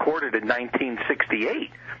was recorded in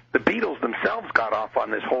 1968. The Beatles themselves got off on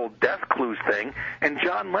this whole death clues thing, and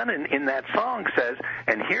John Lennon in that song says,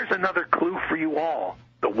 and here's another clue for you all,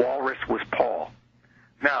 the walrus was Paul.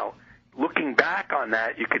 Now, looking back on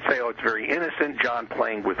that, you could say, oh, it's very innocent, John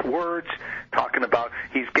playing with words, talking about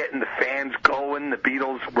he's getting the fans going, the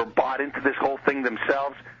Beatles were bought into this whole thing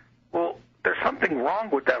themselves. Well, there's something wrong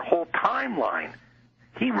with that whole timeline.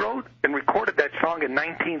 He wrote and recorded that song in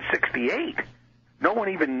 1968. No one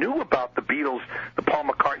even knew about the Beatles, the Paul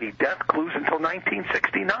McCartney death clues until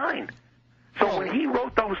 1969. So when he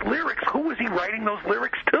wrote those lyrics, who was he writing those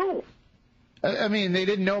lyrics to? I mean, they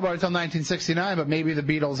didn't know about it until 1969, but maybe the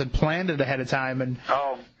Beatles had planned it ahead of time. And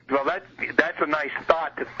oh, well, that's a nice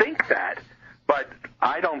thought to think that, but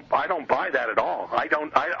I don't buy that at all.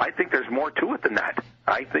 I think there's more to it than that.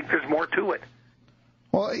 I think there's more to it.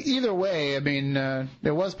 Well, either way, I mean,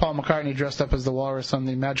 there was Paul McCartney dressed up as the Walrus on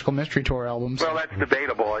the Magical Mystery Tour album. So. Well, that's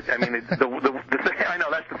debatable. I mean, the thing, I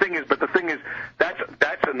know that's the thing is, but the thing is, that's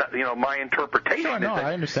my interpretation. Sure, no,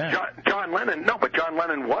 I understand. John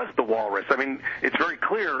Lennon was the Walrus. I mean, it's very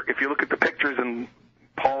clear if you look at the pictures and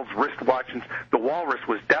Paul's wristwatch, and the Walrus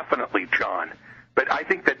was definitely John. But I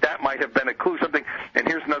think that might have been a clue, something. And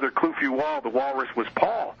here's another clue for you all: the Walrus was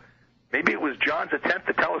Paul. Maybe it was John's attempt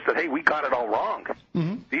to tell us that, hey, we got it all wrong.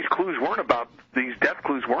 Mm-hmm. These death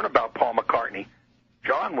clues weren't about Paul McCartney.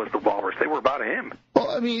 John was the Walrus. They were about him.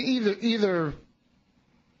 Well, I mean, either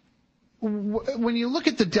when you look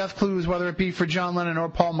at the death clues, whether it be for John Lennon or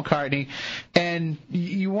Paul McCartney, and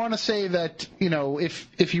you want to say that,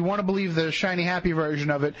 if you want to believe the shiny happy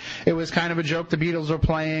version of it, it was kind of a joke the Beatles were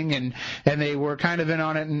playing, and they were kind of in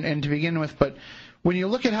on it and to begin with, but when you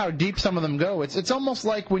look at how deep some of them go, it's almost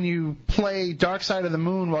like when you play Dark Side of the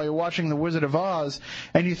Moon while you're watching The Wizard of Oz,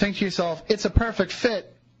 and you think to yourself, it's a perfect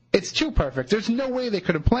fit. It's too perfect. There's no way they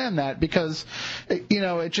could have planned that because,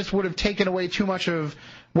 it just would have taken away too much of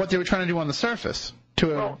what they were trying to do on the surface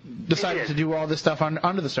to decide to do all this stuff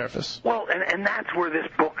under the surface. Well, and that's where this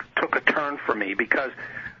book took a turn for me, because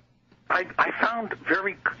I found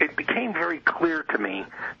it became very clear to me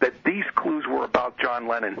that these clues were about John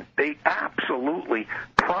Lennon. They absolutely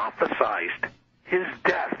prophesized his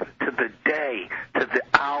death to the day, to the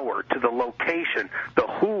hour, to the location, the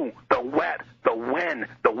who, the what, the when,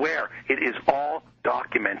 the where. It is all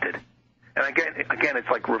documented. And again, it's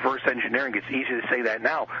like reverse engineering. It's easy to say that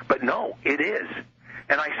now, but no, it is.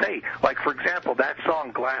 And I say, like, for example, that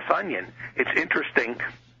song, Glass Onion, it's interesting.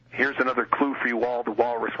 Here's another clue for you all. The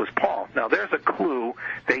walrus was Paul. Now, there's a clue.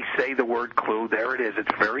 They say the word clue. There it is.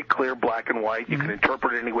 It's very clear, black and white. You can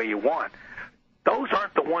interpret it any way you want. Those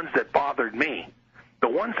aren't the ones that bothered me. The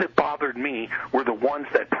ones that bothered me were the ones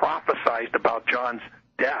that prophesized about John's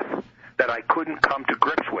death that I couldn't come to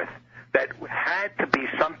grips with, that had to be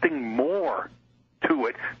something more to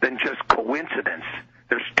it than just coincidence.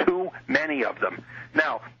 There's too many of them.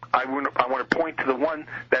 Now, I want to point to the one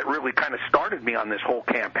that really kind of started me on this whole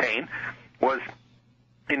campaign. Was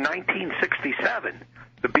in 1967,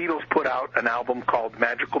 the Beatles put out an album called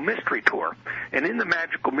Magical Mystery Tour. And in the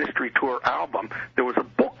Magical Mystery Tour album, there was a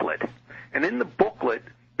booklet. And in the booklet,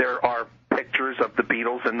 there are pictures of the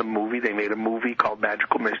Beatles in the movie. They made a movie called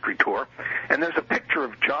Magical Mystery Tour. And there's a picture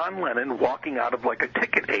of John Lennon walking out of like a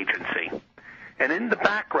ticket agency. And in the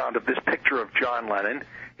background of this picture of John Lennon,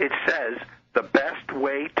 it says, "The best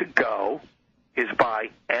way to go is by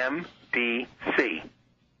MDC."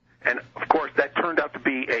 And, of course, that turned out to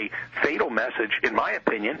be a fatal message, in my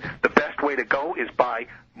opinion. The best way to go is by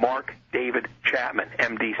Mark David Chapman,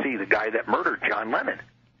 MDC, the guy that murdered John Lennon.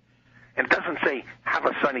 And it doesn't say, "Have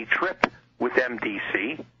a sunny trip with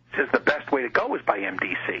MDC." It says the best way to go is by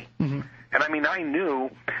MDC. Mm-hmm. And, I mean, I knew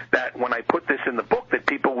that when I put this in the book that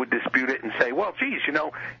people would dispute it and say, well, geez, you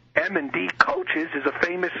know, M&D Coaches is a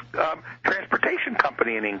famous transportation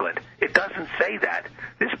company in England. It doesn't say that.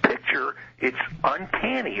 This picture, it's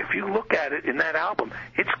uncanny. If you look at it in that album,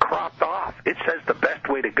 it's cropped off. It says the best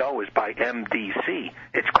way to go is by MDC.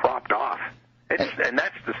 It's cropped off. And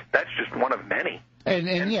that's just one of many.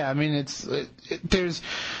 And yeah, I mean, there's,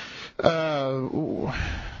 I'm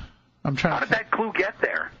trying. How did that clue get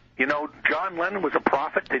there? You know, John Lennon was a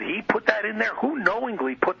prophet. Did he put that in there? Who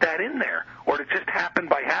knowingly put that in there? Or did it just happen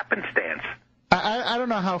by happenstance? I don't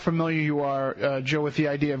know how familiar you are, Joe, with the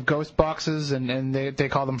idea of ghost boxes, and they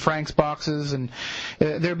call them Frank's boxes, and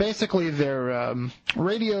they're basically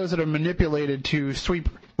radios that are manipulated to sweep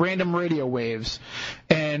random radio waves.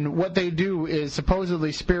 And what they do is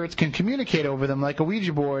supposedly spirits can communicate over them like a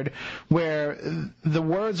Ouija board, where the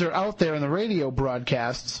words are out there in the radio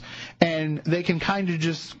broadcasts, and they can kind of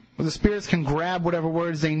just... the spirits can grab whatever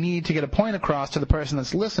words they need to get a point across to the person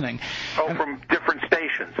that's listening. Oh, from different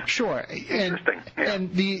stations. Sure. Interesting.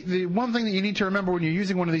 And the one thing that you need to remember when you're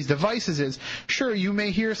using one of these devices is, sure, you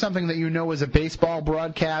may hear something that you know is a baseball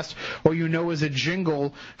broadcast or you know is a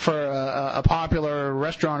jingle for a popular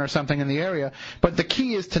restaurant or something in the area, but the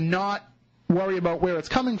key is to not worry about where it's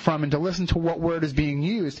coming from and to listen to what word is being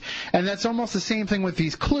used. And that's almost the same thing with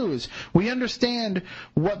these clues. We understand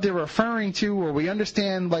what they're referring to, or we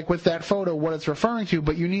understand, like with that photo, what it's referring to,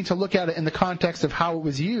 but you need to look at it in the context of how it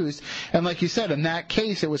was used. And like you said, in that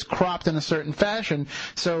case, it was cropped in a certain fashion,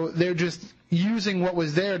 so they're just using what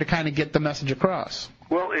was there to kind of get the message across.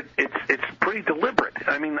 Well, it's pretty deliberate.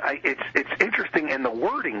 I mean, it's interesting in the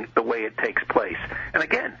wording, the way it takes place. And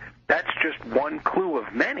again, that's just one clue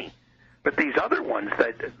of many. But these other ones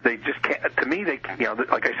that they just can't, to me, they, you know,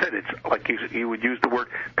 like I said, it's like you would use the word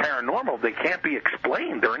paranormal. They can't be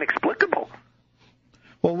explained. They're inexplicable.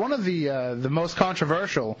 Well, one of the most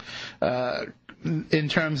controversial in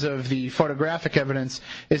terms of the photographic evidence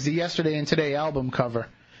is the Yesterday and Today album cover.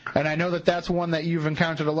 And I know that that's one that you've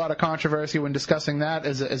encountered a lot of controversy when discussing that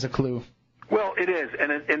as a clue. Well, it is,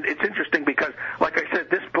 and it's interesting because, like I said,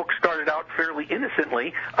 this book started out fairly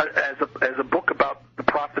innocently as a book about the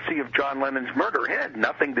prophecy of John Lennon's murder. It had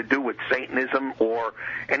nothing to do with Satanism or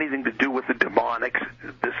anything to do with the demonic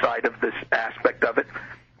side of this aspect of it.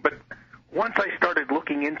 But once I started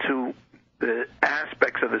looking into the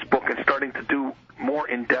aspects of this book and starting to do more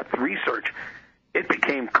in-depth research, it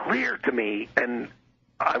became clear to me, and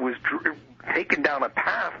I was taken down a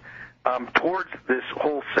path towards this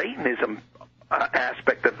whole Satanism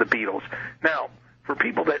aspect of the Beatles. Now, for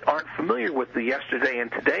people that aren't familiar with the Yesterday and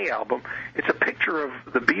Today album, it's a picture of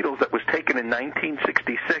the Beatles that was taken in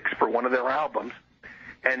 1966 for one of their albums.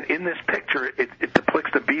 And in this picture, it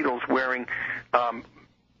depicts the Beatles wearing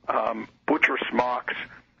butcher smocks,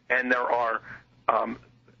 and there are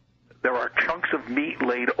chunks of meat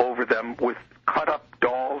laid over them with cut-up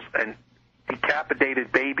dolls and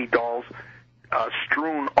decapitated baby dolls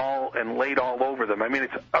strewn all and laid all over them. I mean,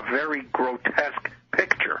 it's a very grotesque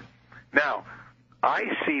picture. Now, I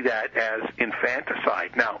see that as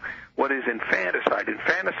infanticide. Now, what is infanticide?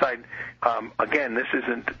 Infanticide, again, this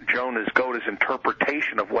isn't Jonas Goda's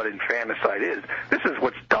interpretation of what infanticide is. This is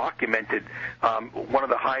what's documented. One of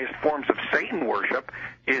the highest forms of Satan worship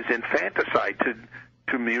is infanticide,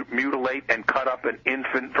 to mutilate and cut up an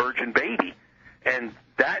infant virgin baby. And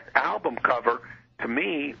that album cover, to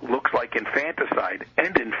me, looks like infanticide.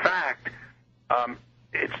 And in fact,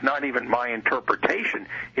 it's not even my interpretation.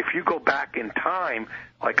 If you go back in time,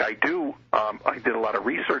 like I do, I did a lot of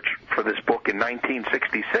research for this book in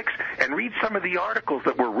 1966, and read some of the articles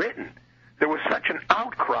that were written. There was such an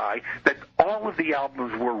outcry that all of the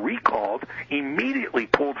albums were recalled, immediately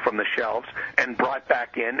pulled from the shelves, and brought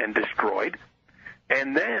back in and destroyed.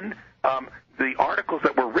 And then the articles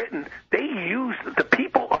that were written, they used the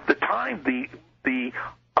people of the time, the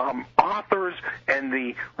authors and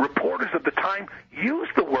the reporters of the time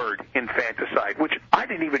used the word infanticide, which I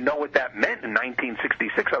didn't even know what that meant in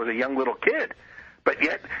 1966. I was a young little kid. But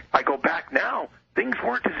yet, I go back now, things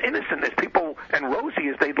weren't as innocent as people and rosy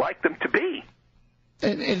as they'd like them to be.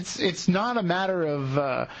 It's not a matter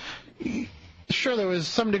of... Sure, there was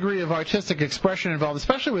some degree of artistic expression involved,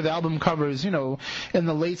 especially with album covers. You know, in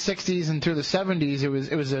the late 60s and through the 70s, it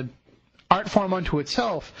was an art form unto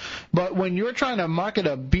itself. But when you're trying to market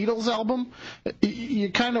a Beatles album, you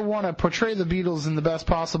kind of want to portray the Beatles in the best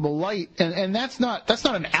possible light, and that's not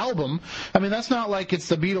an album. I mean, that's not like it's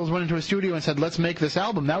the Beatles went into a studio and said, let's make this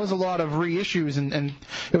album. That was a lot of reissues, and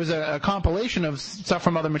it was a compilation of stuff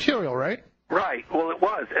from other material, right? Right. Well, it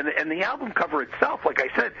was. And the album cover itself, like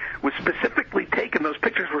I said, was specifically taken, those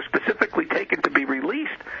pictures were specifically taken to be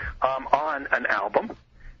released on an album.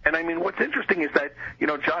 And, I mean, what's interesting is that, you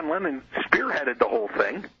know, John Lennon spearheaded the whole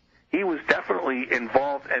thing. He was definitely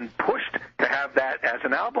involved and pushed to have that as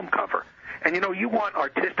an album cover. And, you know, you want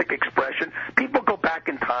artistic expression. People go back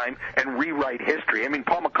in time and rewrite history. I mean,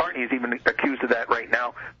 Paul McCartney is even accused of that right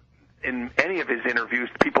now. In any of his interviews,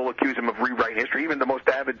 people accuse him of rewriting history. Even the most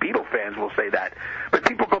avid Beatle fans will say that. But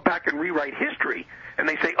people go back and rewrite history, and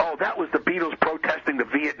they say, oh, that was the Beatles protesting the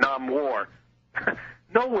Vietnam War.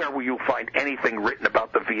 Nowhere will you find anything written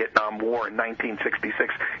about the Vietnam War in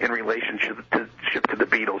 1966 in relationship to the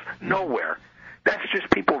Beatles. Nowhere. That's just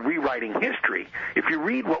people rewriting history. If you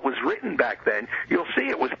read what was written back then, you'll see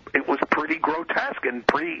it was pretty grotesque and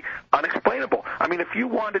pretty unexplainable. I mean, if you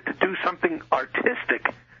wanted to do something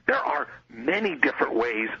artistic, there are many different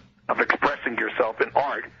ways of expressing yourself in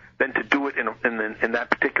art than to do it in that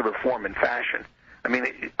particular form and fashion. I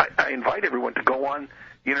mean, I invite everyone to go on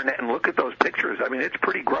the internet and look at those pictures. I mean, it's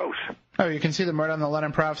pretty gross. Oh, you can see them right on the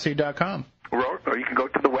LennonProphecy.com. Or you can go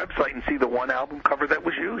to the website and see the one album cover that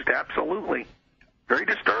was used. Absolutely. Very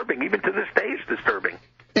disturbing. Even to this day, it's disturbing.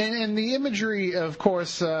 And the imagery, of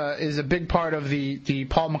course, is a big part of the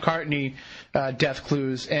Paul McCartney death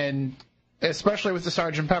clues, and especially with the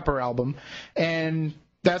Sgt. Pepper album. And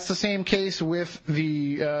that's the same case with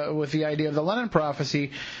the idea of the Lennon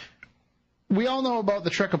prophecy. We all know about the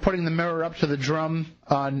trick of putting the mirror up to the drum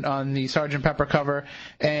on the Sgt. Pepper cover,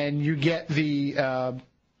 and you get the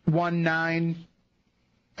 1-9.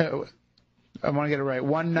 I want to get it right.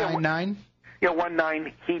 199. Yeah,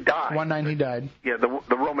 1-9, he died. 1-9, he died. Yeah,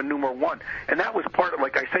 the Roman numeral 1. And that was part of,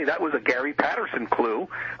 like I say, that was a Gary Patterson clue.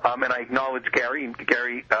 And I acknowledge Gary. And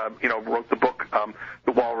Gary, wrote the book,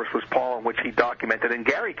 The Walrus Was Paul, in which he documented. And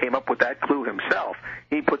Gary came up with that clue himself.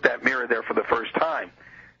 He put that mirror there for the first time.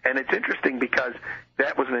 And it's interesting because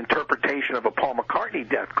that was an interpretation of a Paul McCartney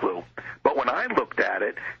death clue. But when I looked at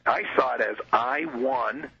it, I saw it as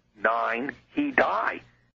I-1-9, he died.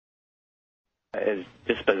 It's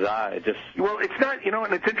just bizarre. Well, it's not,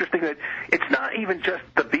 and it's interesting that it's not even just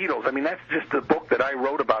the Beatles. I mean, that's just the book that I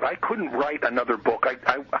wrote about. I couldn't write another book.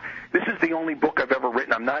 This is the only book I've ever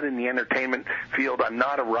written. I'm not in the entertainment field. I'm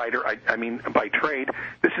not a writer. I mean, by trade,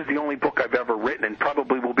 this is the only book I've ever written, and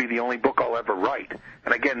probably will be the only book I'll ever write.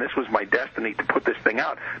 And again, this was my destiny to put this thing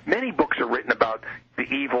out. Many books are written about the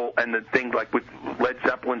evil and the things like with Led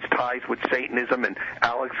Zeppelin's ties with Satanism and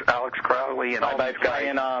Alex Crowley and all these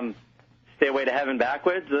guys. Stairway to Heaven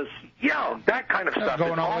backwards? Yeah, that kind of stuff.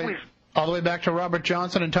 Going all the way back to Robert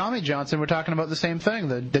Johnson and Tommy Johnson, we're talking about the same thing,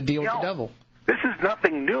 the deal with the devil. This is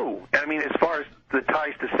nothing new, I mean, as far as the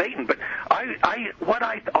ties to Satan, but what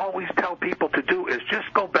I always tell people to do is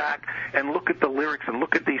just go back and look at the lyrics and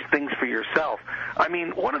look at these things for yourself. I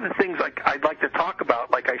mean, one of the things I'd like to talk about,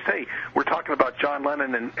 like I say, we're talking about John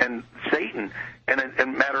Lennon and Satan and a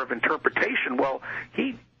matter of interpretation. Well,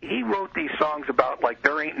 he he wrote these songs about, like,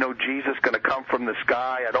 there ain't no Jesus going to come from the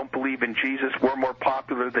sky. I don't believe in Jesus. We're more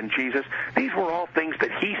popular than Jesus. These were all things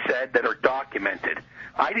that he said that are documented.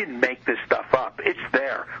 I didn't make this stuff up. It's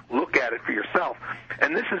there. Look at it for yourself.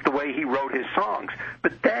 And this is the way he wrote his songs.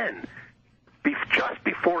 But then, just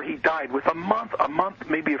before he died, with a month,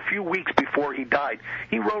 maybe a few weeks before he died,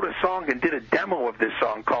 he wrote a song and did a demo of this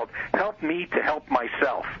song called Help Me to Help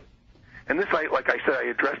Myself. And this, like I said, I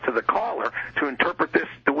addressed to the caller to interpret this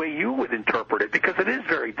the way you would interpret it, because it is a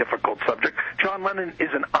very difficult subject. John Lennon is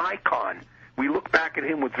an icon. We look back at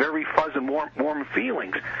him with very fuzz and warm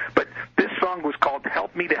feelings. But this song was called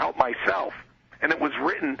Help Me to Help Myself. And it was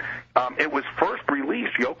written, it was first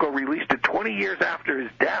released, Yoko released it 20 years after his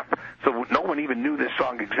death, so no one even knew this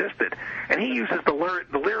song existed. And he uses the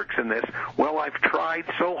lyrics in this, well, I've tried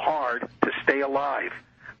so hard to stay alive,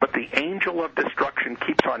 but the angel of destruction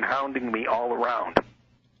keeps on hounding me all around.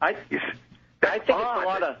 I think it's a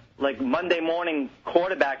lot of, like, Monday morning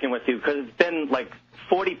quarterbacking with you, because it's been, like,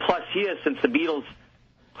 40-plus years since the Beatles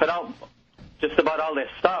put out just about all their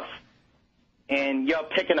stuff, and you're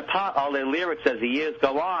picking apart all their lyrics as the years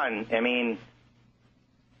go on. I mean,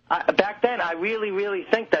 back then, I really, really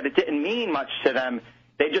think that it didn't mean much to them.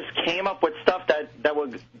 They just came up with stuff that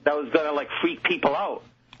was going to, like, freak people out.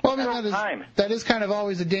 Well, I mean, that is kind of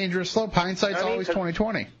always a dangerous slope. Hindsight's always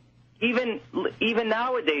 20/20. Even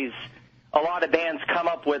nowadays, a lot of bands come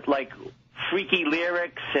up with, like, freaky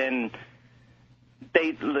lyrics, and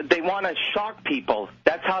they want to shock people.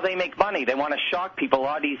 That's how they make money. They want to shock people. A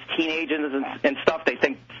lot of these teenagers and stuff, they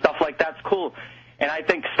think stuff like that's cool. And I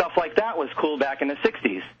think stuff like that was cool back in the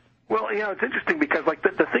 60s. Well, it's interesting because, like,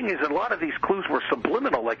 the thing is, a lot of these clues were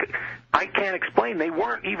subliminal. Like, I can't explain. They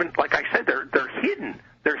weren't even, like I said, they're hidden.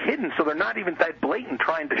 They're hidden, so they're not even that blatant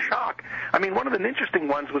trying to shock. I mean, one of the interesting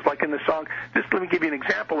ones was, like, in the song, just let me give you an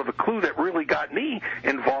example of a clue that really got me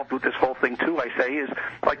involved with this whole thing, too, I say, is,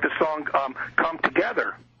 like, the song Come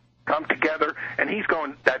Together. Come Together, and he's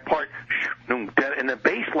going, that part, and the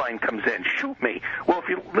bass line comes in, shoot me. Well,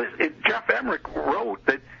 Jeff Emmerich wrote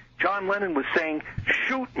that John Lennon was saying,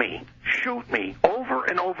 shoot me, over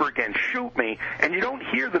and over again, shoot me, and you don't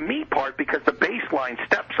hear the me part because the bass line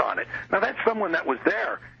steps on it. Now, that's someone that was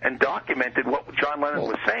there and documented what John Lennon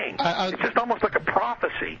was saying. It's just almost like a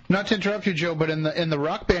prophecy. Not to interrupt you, Joe, but in the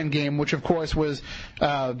Rock Band game, which, of course, was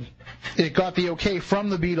it got the okay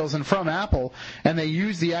from the Beatles and from Apple, and they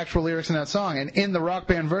used the actual lyrics in that song, and in the Rock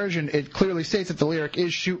Band version, it clearly states that the lyric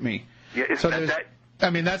is shoot me. Yeah, so I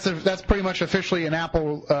mean, that's pretty much officially an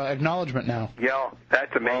Apple acknowledgement now. Yeah,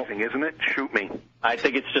 that's amazing, isn't it? Shoot me. I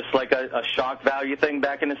think it's just like a shock value thing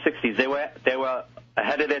back in the 60s. They were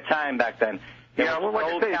ahead of their time back then. They were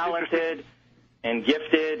so talented and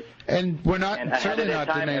gifted. And we're not and certainly not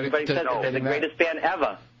denying. Everybody says they're the greatest band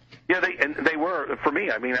ever. Yeah, they were, for me.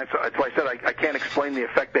 I mean, that's why I said I can't explain the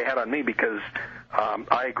effect they had on me, because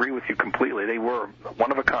I agree with you completely. They were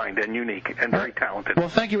one of a kind and unique and very talented. Well,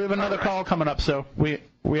 thank you. We have another call coming up, so we have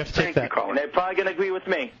to take that. Thank you, and they're probably going to agree with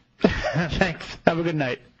me. Thanks. Have a good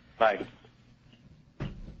night. Bye.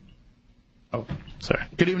 Oh, sorry.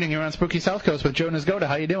 Good evening. You're on Spooky South Coast with Joe Nisgoda.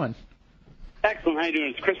 How you doing? Excellent. How you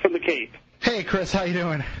doing? It's Chris from the Cape. Hey, Chris. How you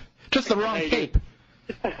doing? Just the wrong Cape.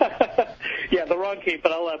 Yeah, the wrong Cape,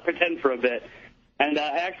 but I'll pretend for a bit. And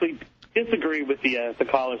I actually disagree with the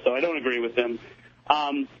caller, so I don't agree with him.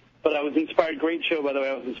 But I was inspired. Great show, by the way.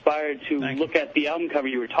 I was inspired to look at the album cover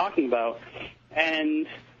you were talking about. And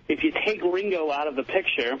if you take Ringo out of the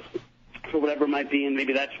picture, for whatever it might be, and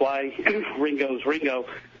maybe that's why Ringo's Ringo,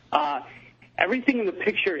 everything in the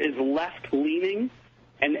picture is left-leaning,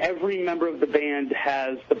 and every member of the band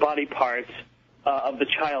has the body parts of the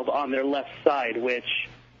child on their left side, which,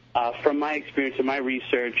 from my experience and my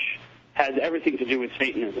research, has everything to do with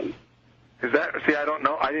Satanism. Is that? See, I don't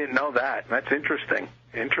know. I didn't know that. That's interesting.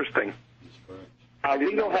 Interesting.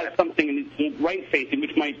 Ringo has something in his right facing,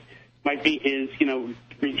 which might be his,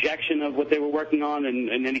 rejection of what they were working on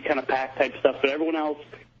and any kind of pack type stuff. But everyone else,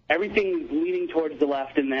 everything is leaning towards the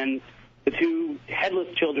left, and then the two headless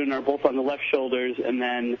children are both on the left shoulders, and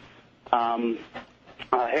then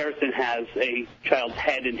Harrison has a child's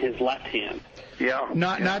head in his left hand. Yeah.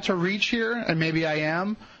 Not to reach here, and maybe I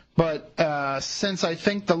am, but since I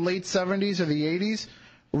think the late 70s or the 80s,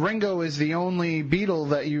 Ringo is the only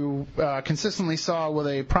Beatle that you consistently saw with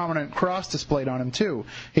a prominent cross displayed on him, too.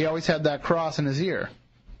 He always had that cross in his ear.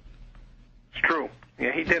 It's true.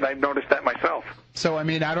 Yeah, he did. I've noticed that myself. So, I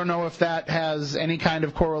mean, I don't know if that has any kind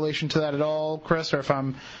of correlation to that at all, Chris, or if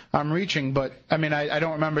I'm reaching, but, I mean, I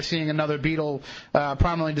don't remember seeing another Beatle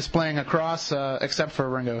prominently displaying a cross except for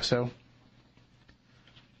Ringo, so...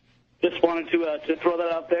 Just wanted to throw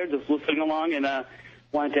that out there, just listening along, and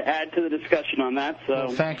wanted to add to the discussion on that. So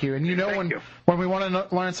well, thank you. And when we want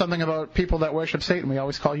to learn something about people that worship Satan, we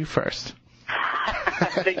always call you first.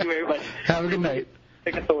 Thank you very much. Have a good night.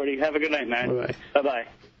 Take authority. Have a good night, man. Bye-bye. Bye-bye.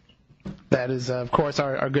 That is, of course,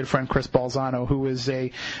 our good friend Chris Balzano, who is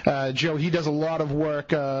Joe, he does a lot of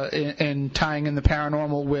work in tying in the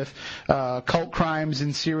paranormal with cult crimes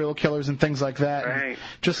and serial killers and things like that. Right. And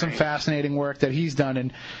just some fascinating work that he's done,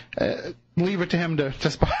 and leave it to him to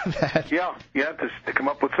spot that. Yeah, to come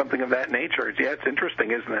up with something of that nature. Yeah, it's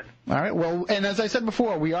interesting, isn't it? All right, well, and as I said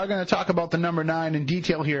before, we are going to talk about the number 9 in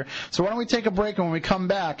detail here. So why don't we take a break, and when we come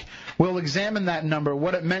back, we'll examine that number,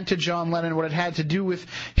 what it meant to John Lennon, what it had to do with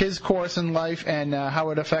his course in life, and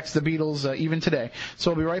how it affects the Beatles even today.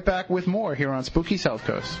 So we'll be right back with more here on Spooky South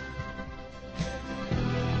Coast.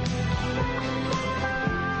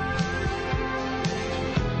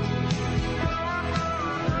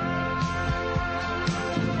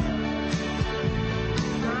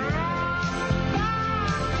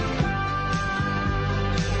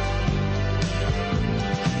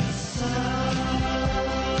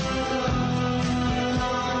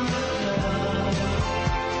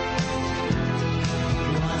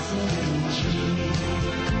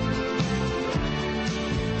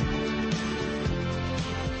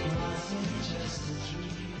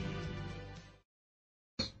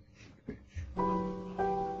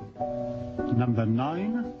 Number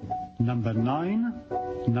 9, number 9,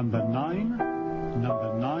 number 9,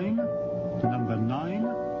 number 9, number 9,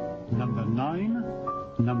 number 9,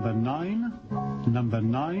 number 9, number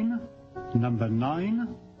 9, number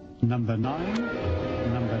 9, number 9,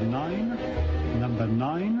 number 9, number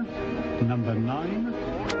 9, number 9,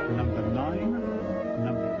 number 9,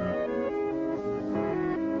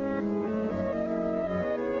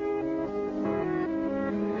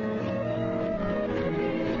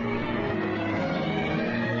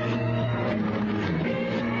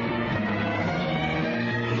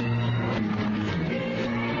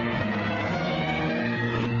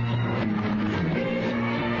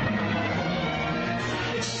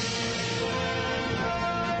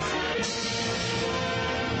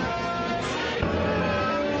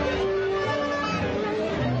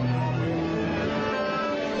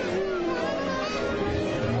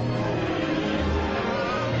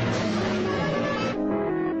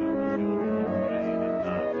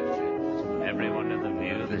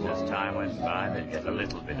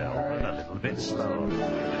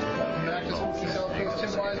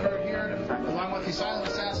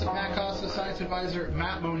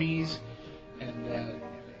 Matt Moniz, and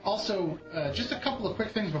also just a couple of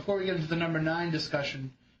quick things before we get into the number 9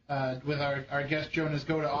 discussion with our guest Jonas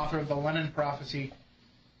Goda, author of The Lennon Prophecy,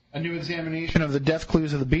 a new examination of the death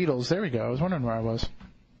clues of the Beatles. There we go. I was wondering where I was.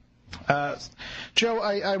 Joe,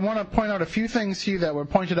 I want to point out a few things to you that were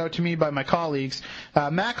pointed out to me by my colleagues.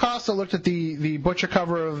 Matt Costa looked at the butcher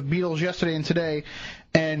cover of Beatles yesterday and today,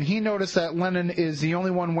 and he noticed that Lennon is the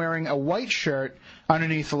only one wearing a white shirt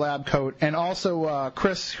underneath the lab coat. And also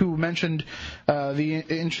Chris, who mentioned the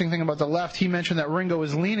interesting thing about the left, he mentioned that Ringo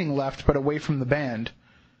is leaning left but away from the band.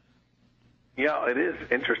 Yeah, it is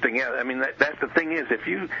interesting. Yeah, I mean, that's the thing is, if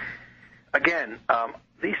you, again,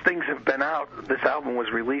 these things have been out. This album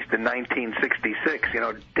was released in 1966. You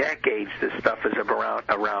know, decades this stuff is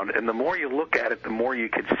around. And the more you look at it, the more you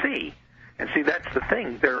could see. And see, that's the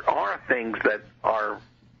thing. There are things that are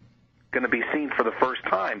going to be seen for the first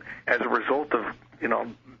time as a result of, you know,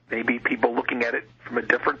 maybe people looking at it from a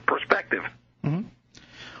different perspective. Mm-hmm.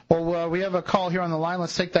 Well, we have a call here on the line.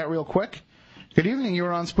 Let's take that real quick. Good evening. You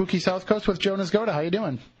were on Spooky South Coast with Jonas Goda. How you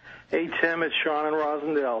doing? Hey, Tim. It's Sean in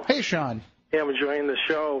Rosendale. Hey, Sean. Yeah, I'm enjoying the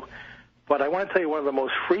show. But I want to tell you one of the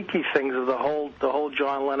most freaky things of the whole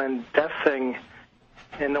John Lennon death thing,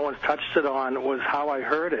 and no one's touched it on, was how I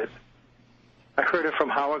heard it. I heard it from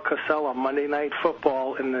Howard Cosell on Monday Night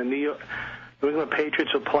Football, and the New England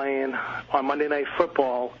Patriots were playing on Monday Night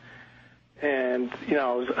Football. And, you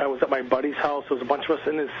know, I was at my buddy's house. There was a bunch of us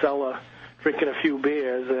in his cellar drinking a few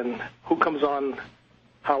beers, and who comes on?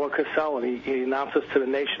 Howard Cosell, and he announces to the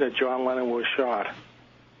nation that John Lennon was shot.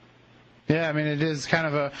 Yeah, I mean, it is kind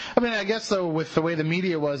of a... I mean, I guess, though, with the way the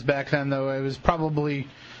media was back then, though, it was probably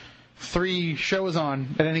 3 shows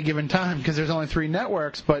on at any given time because there's only 3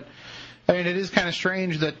 networks. But, I mean, it is kind of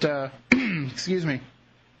strange that, excuse me,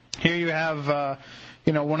 here you have,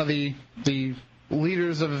 you know, one of the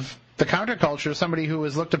leaders of the counterculture, somebody who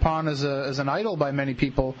was looked upon as an idol by many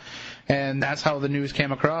people, and that's how the news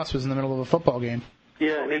came across, was in the middle of a football game.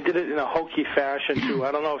 Yeah, and he did it in a hokey fashion, too.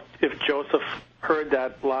 I don't know if Joseph heard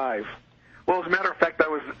that live. Well, as a matter of fact,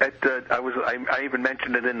 I even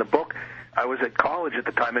mentioned it in the book. I was at college at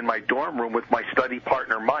the time in my dorm room with my study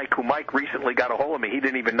partner Mike, who Mike recently got a hold of me. He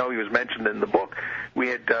didn't even know he was mentioned in the book. We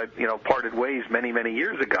had parted ways many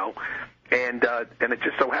years ago. And it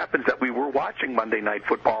just so happens that we were watching Monday Night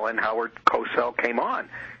Football, and Howard Cosell came on.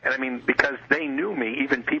 And I mean, because they knew me,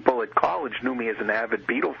 even people at college knew me as an avid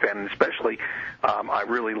Beatle fan, and especially I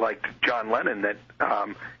really liked John Lennon. That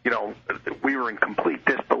we were in complete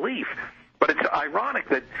disbelief. But it's ironic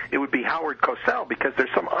that it would be Howard Cosell, because there's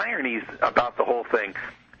some ironies about the whole thing.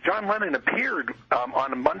 John Lennon appeared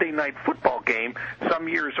on a Monday Night Football game some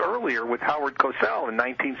years earlier with Howard Cosell in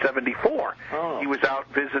 1974. Oh. He was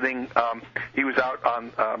out visiting. He was out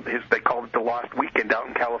on they called it the Lost Weekend out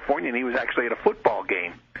in California, and he was actually at a football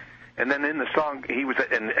game. And then in the song, he was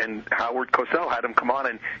and Howard Cosell had him come on,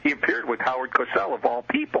 and he appeared with Howard Cosell of all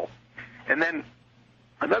people. And then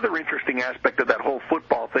another interesting aspect of that whole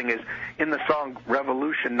football thing is in the song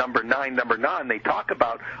Revolution Number 9, they talk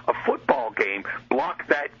about a football game, block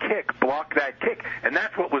that kick, and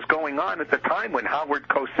that's what was going on at the time when Howard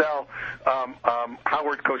Cosell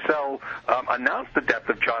announced the death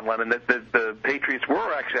of John Lennon. That the Patriots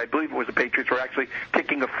were actually, I believe it was the Patriots were actually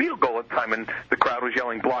kicking a field goal at the time, and the crowd was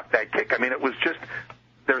yelling, block that kick. I mean, it was just,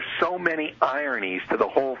 there's so many ironies to the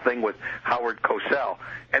whole thing with Howard Cosell.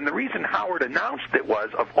 And the reason Howard announced it was,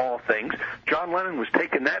 of all things, John Lennon was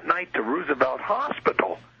taken that night to Roosevelt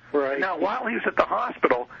Hospital. Right. Now, while he was at the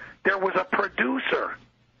hospital, there was a producer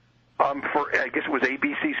for, I guess it was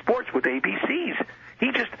ABC Sports with ABCs.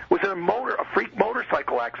 He just was in a freak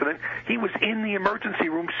motorcycle accident. He was in the emergency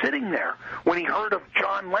room sitting there when he heard of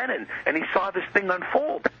John Lennon, and he saw this thing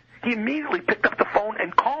unfold. He immediately picked up the phone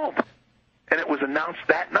and called. And it was announced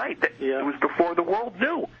that night that it was before the world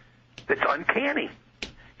knew. It's uncanny.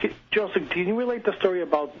 Joseph, can you relate the story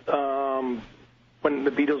about when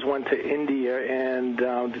the Beatles went to India and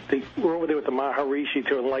they were over there with the Maharishi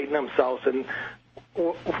to enlighten themselves? And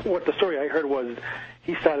what the story I heard was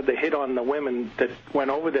he started to hit on the women that went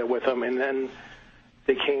over there with him, and then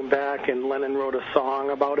they came back and Lennon wrote a song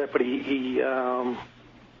about it, but he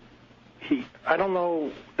I don't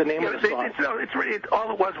know the name of the song.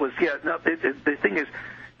 All it was the thing is,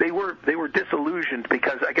 they were disillusioned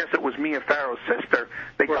because I guess it was Mia Farrow's sister.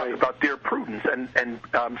 They talked about Dear Prudence, and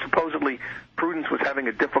supposedly Prudence was having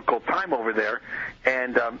a difficult time over there.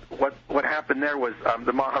 And what happened there was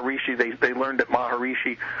the Maharishi. They learned that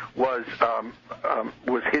Maharishi was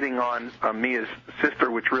hitting on Mia's sister,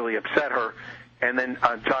 which really upset her. And then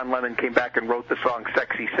John Lennon came back and wrote the song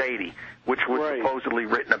Sexy Sadie, which was supposedly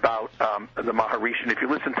written about the Maharishi. And if you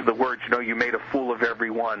listen to the words, you made a fool of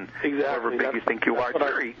everyone, however big you think you are. It's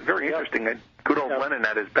very, very interesting. And good old Lennon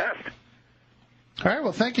at his best. All right,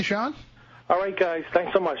 well, thank you, Sean. All right, guys.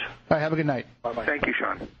 Thanks so much. All right, have a good night. Bye-bye. Thank you,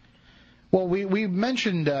 Sean. Well, we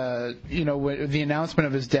mentioned, the announcement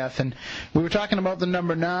of his death, and we were talking about the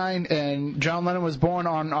number 9, and John Lennon was born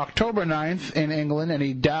on October 9th in England, and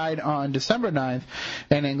he died on December 9th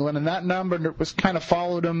in England, and that number was kind of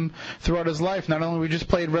followed him throughout his life. Not only we just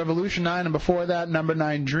played Revolution 9, and before that, number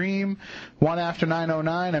 9 Dream, one after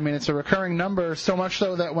 909. I mean, it's a recurring number, so much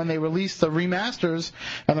so that when they released the remasters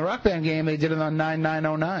on the Rock Band game, they did it on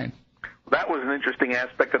 9909. That was an interesting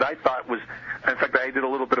aspect that I thought was, in fact, I did a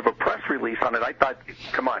little bit of a press release on it. I thought,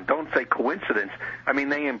 come on, don't say coincidence. I mean,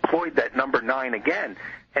 they employed that number 9 again.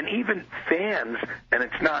 And even fans, and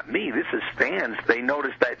it's not me, this is fans, they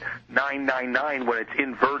noticed that 999, when it's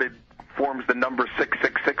inverted, forms the number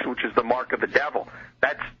 666, which is the mark of the devil.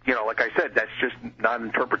 That's, like I said, that's just not an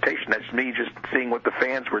interpretation. That's me just seeing what the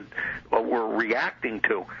fans were reacting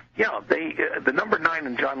to. The number 9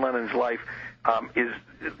 in John Lennon's life is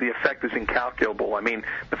the effect is incalculable. I mean,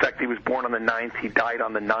 the fact he was born on the 9th, he died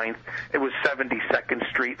on the 9th. It was 72nd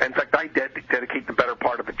Street. In fact, I dedicate the better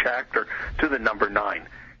part of the chapter to the number 9.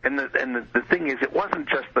 And the thing is, it wasn't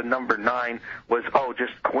just the number 9 was,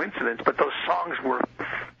 just coincidence, but those songs were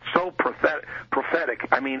so prophetic.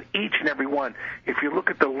 I mean, each and every one. If you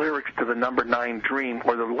look at the lyrics to the number 9 Dream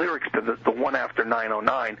or the lyrics to the one after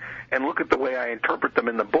 909 and look at the way I interpret them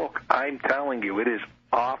in the book, I'm telling you, it is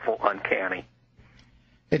awful uncanny.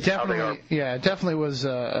 It definitely was.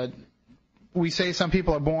 We say some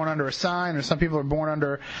people are born under a sign or some people are born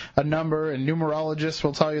under a number, and numerologists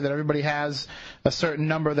will tell you that everybody has a certain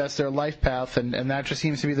number that's their life path, and that just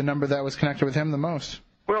seems to be the number that was connected with him the most.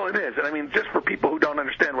 Well, it is. And I mean, just for people who don't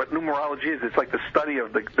understand what numerology is, it's like the study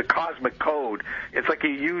of the cosmic code. It's like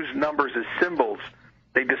you use numbers as symbols.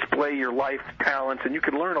 They display your life talents, and you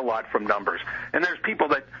can learn a lot from numbers. And there's people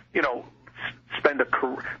that, spend a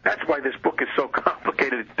career. That's why this book is so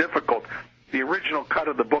complicated. It's difficult. the original cut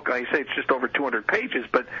of the book, I say it's just over 200 pages,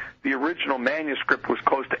 but the original manuscript was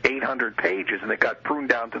close to 800 pages, and it got pruned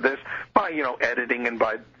down to this by, editing and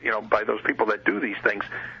by those people that do these things.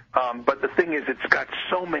 But the thing is, it's got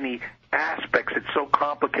so many aspects. It's so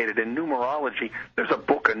complicated. In numerology, there's a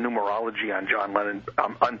book on numerology on John Lennon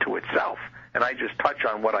unto itself, and I just touch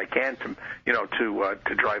on what I can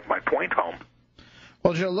to drive my point home.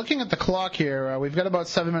 Well, Joe, looking at the clock here, we've got about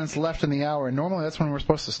 7 minutes left in the hour, and normally that's when we're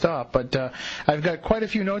supposed to stop, but I've got quite a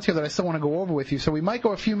few notes here that I still want to go over with you, so we might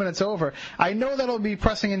go a few minutes over. I know that'll be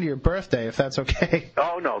pressing into your birthday, if that's okay.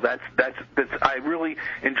 Oh, no, that's I really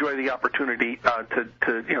enjoy the opportunity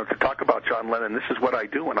to talk about John Lennon. This is what I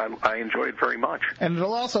do, and I enjoy it very much. And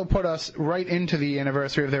it'll also put us right into the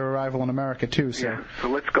anniversary of their arrival in America, too. So. Yeah, so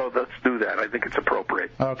let's do that. I think it's appropriate.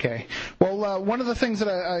 Okay. Well, one of the things that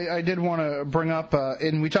I did want to bring up,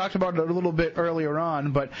 and we talked about it a little bit earlier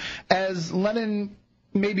on, but as Lennon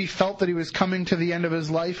maybe felt that he was coming to the end of his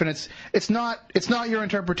life, and it's not your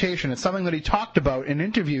interpretation. It's something that he talked about in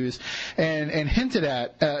interviews and hinted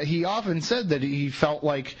at. He often said that he felt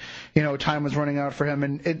like time was running out for him,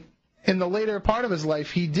 and in the later part of his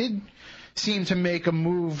life, he did seem to make a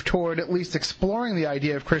move toward at least exploring the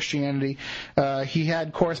idea of Christianity. He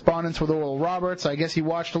had correspondence with Oral Roberts. I guess he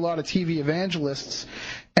watched a lot of TV evangelists,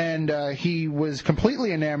 and he was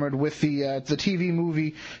completely enamored with the TV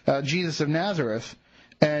movie Jesus of Nazareth,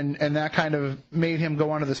 and that kind of made him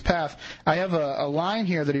go onto this path. I have a line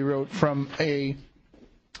here that he wrote from a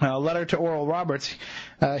letter to Oral Roberts.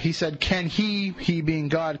 He said, "Can he being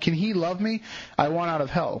God, can he love me? I want out of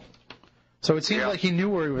hell." So it seems like he knew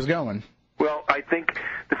where he was going. Well, I think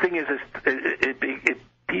the thing is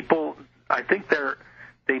people. I think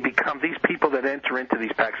they become these people that enter into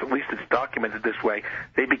these pacts. At least it's documented this way.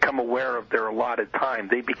 They become aware of their allotted time.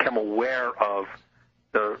 They become aware of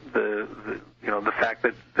the fact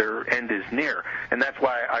that their end is near, and that's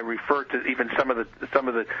why I refer to even some of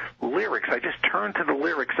the lyrics. I just turn to the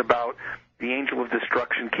lyrics about the angel of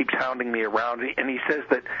destruction keeps hounding me around, and he says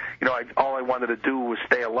that all I wanted to do was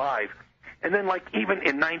stay alive. And then, even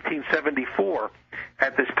in 1974,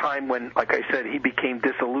 at this time when, like I said, he became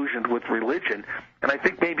disillusioned with religion, and I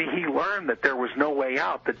think maybe he learned that there was no way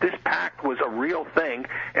out, that this pact was a real thing,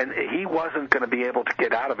 and he wasn't going to be able to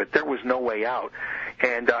get out of it. There was no way out.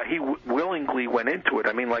 And he willingly went into it.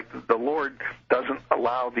 I mean, the Lord doesn't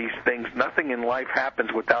allow these things. Nothing in life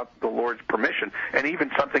happens without the Lord's permission. And even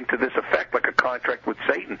something to this effect, like a contract with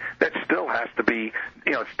Satan, that still has to be,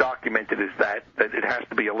 it's documented as that it has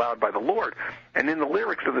to be allowed by the Lord. And in the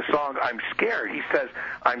lyrics of the song, I'm Scared, he says,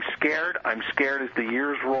 I'm scared as the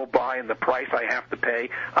years roll by and the price I have to pay.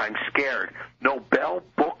 I'm scared. No bell,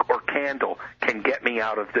 book, or candle can get me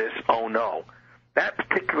out of this, oh no. That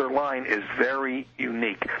particular line is very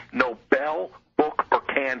unique. No bell, book, or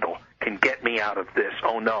candle can get me out of this,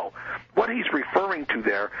 oh no. What he's referring to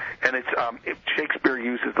there, and Shakespeare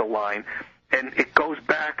uses the line, and it goes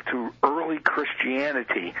back to early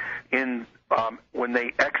Christianity in when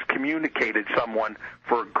they excommunicated someone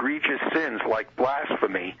for egregious sins like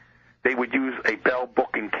blasphemy. They would use a bell, book,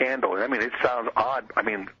 and candle. I mean, it sounds odd. I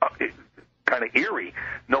mean, kind of eerie.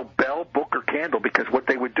 No bell, book, or candle, because what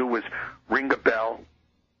they would do was ring a bell,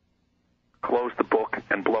 close the book,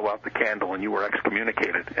 and blow out the candle, and you were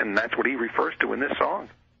excommunicated. And that's what he refers to in this song.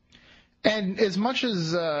 And as much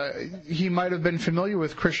as he might have been familiar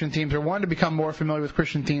with Christian themes or wanted to become more familiar with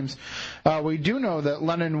Christian themes, we do know that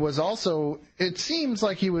Lennon was also, it seems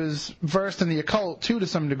like he was versed in the occult, too, to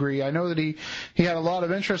some degree. I know that he had a lot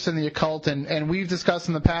of interest in the occult, and we've discussed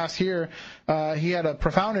in the past here, he had a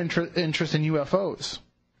profound interest in UFOs.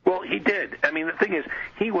 Well, he did. I mean, the thing is,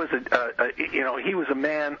 he was a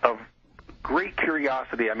man of great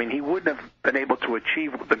curiosity. I mean, he wouldn't have been able to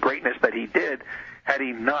achieve the greatness that he did had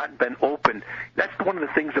he not been open. That's one of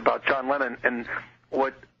the things about John Lennon, and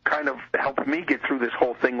what kind of helped me get through this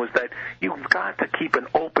whole thing was that you've got to keep an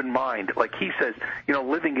open mind. Like he says,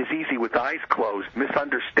 living is easy with eyes closed,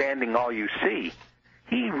 misunderstanding all you see.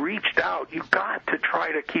 He reached out. You've got to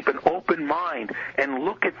try to keep an open mind and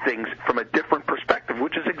look at things from a different perspective,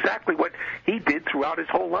 which is exactly what he did throughout his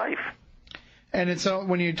whole life. And it's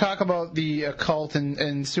when you talk about the occult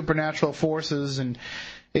and supernatural forces, and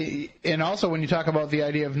also when you talk about the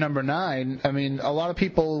idea of number 9, I mean, a lot of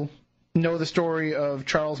people know the story of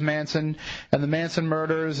Charles Manson and the Manson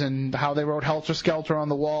murders and how they wrote Helter Skelter on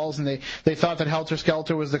the walls, and they thought that Helter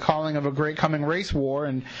Skelter was the calling of a great coming race war,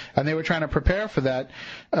 and they were trying to prepare for that.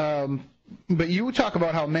 But you talk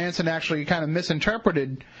about how Manson actually kind of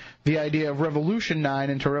misinterpreted the idea of Revolution 9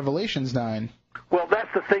 into Revelations 9. Well,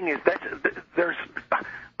 that's the thing is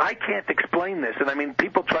I can't explain this, and I mean,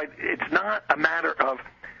 people try. It's not a matter of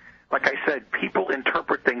like I said, people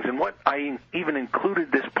interpret things, and what I even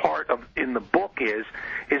included this part of in the book is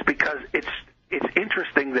because it's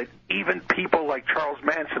interesting that even people like Charles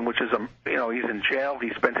Manson, which is he's in jail,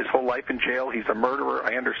 he spent his whole life in jail, he's a murderer.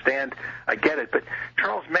 I understand, I get it, but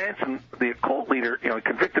Charles Manson, the occult leader,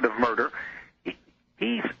 convicted of murder,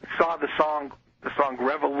 he saw the song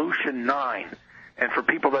Revolution 9. And for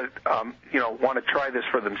people that want to try this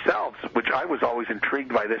for themselves, which I was always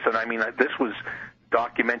intrigued by this, and I mean this was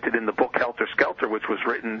documented in the book Helter Skelter, which was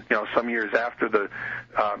written some years after the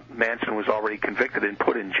Manson was already convicted and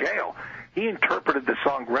put in jail. He interpreted the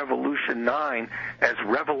song Revolution 9 as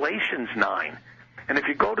Revelations 9. And if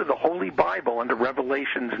you go to the Holy Bible under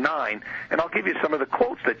Revelations 9, and I'll give you some of the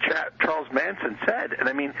quotes that Charles Manson said, and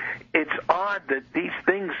I mean, it's odd that these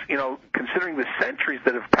things, considering the centuries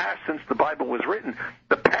that have passed since the Bible was written,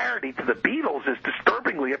 the parody to the Beatles is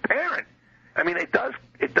disturbingly apparent. I mean, it does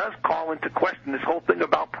call into question this whole thing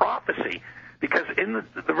about prophecy, because in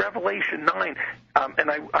the Revelation 9,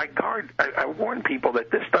 and I warn people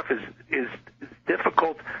that this stuff is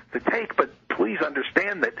difficult to take, but please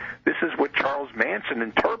understand that this is what Charles Manson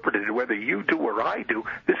interpreted, whether you do or I do.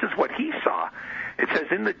 This is what he saw. It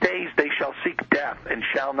says, "In the days they shall seek death and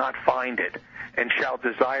shall not find it, and shall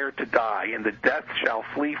desire to die, and the death shall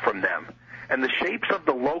flee from them. And the shapes of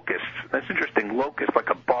the locusts," that's interesting, locust like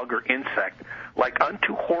a bug or insect, "like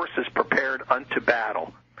unto horses prepared unto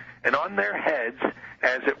battle. And on their heads,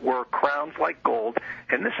 as it were, crowns like gold,"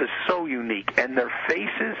 and this is so unique, "and their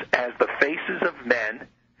faces as the faces of men,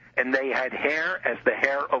 and they had hair as the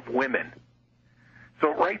hair of women."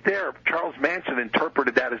 So right there, Charles Manson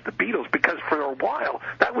interpreted that as the Beatles, because for a while,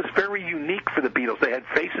 that was very unique for the Beatles. They had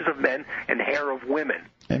faces of men and hair of women.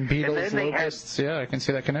 And Beatles, locusts, yeah, I can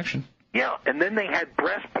see that connection. Yeah, and then they had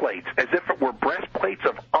breastplates, as if it were breastplates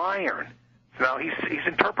of iron. So now he's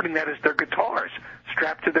interpreting that as their guitars,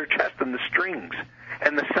 strapped to their chest and the strings.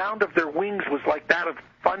 And the sound of their wings was like that of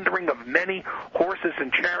thundering of many horses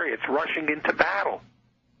and chariots rushing into battle.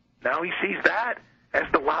 Now he sees that as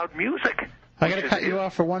the loud music. I got to cut you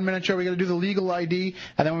off for 1 minute, Joe. We got to do the legal ID,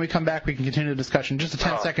 and then when we come back, we can continue the discussion. Just a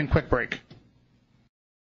 10-second quick break.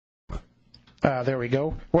 There we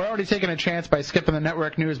go. We're already taking a chance by skipping the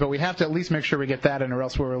network news, but we have to at least make sure we get that in, or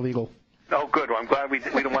else we're illegal. Oh, good. Well, I'm glad we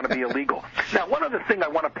don't want to be illegal. Now, one other thing I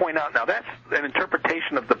want to point out. Now, that's an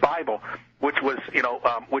interpretation of the Bible, which was,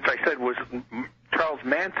 which I said was Charles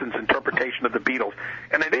Manson's interpretation of the Beatles,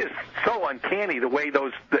 and it is so uncanny the way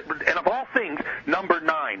those. And of all things, number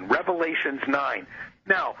 9, Revelations 9.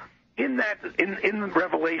 Now, in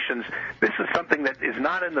Revelations, this is something that is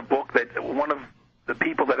not in the book that one of the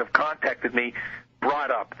people that have contacted me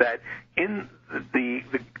brought up, that in the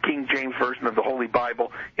King James Version of the Holy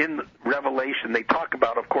Bible, in Revelation, they talk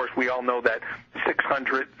about, of course, we all know that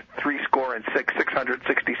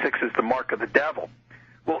 666 is the mark of the devil.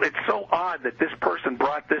 Well, it's so odd that this person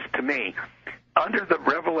brought this to me. Under the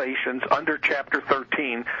Revelations, under chapter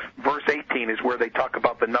 13, verse 18 is where they talk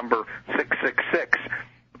about the number 666.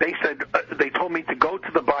 They said, they told me to go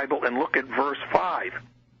to the Bible and look at verse 5.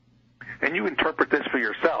 And you interpret this for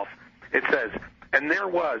yourself. It says, "And there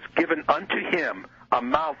was given unto him a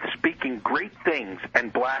mouth speaking great things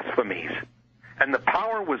and blasphemies. And the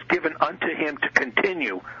power was given unto him to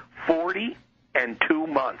continue 42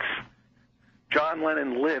 months. John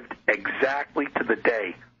Lennon lived exactly to the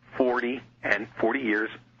day 40 years,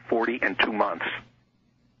 42 months.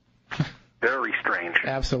 Very strange.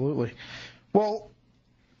 Absolutely. Well,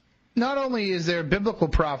 not only is there biblical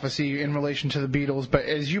prophecy in relation to the Beatles, but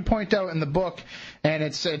as you point out in the book, and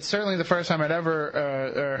it's certainly the first time I'd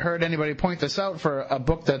ever heard anybody point this out for a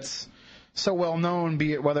book that's so well known,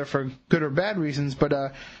 be it whether for good or bad reasons,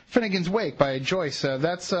 but Finnegan's Wake by Joyce,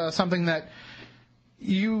 that's something that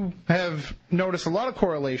you have noticed a lot of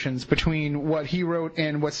correlations between what he wrote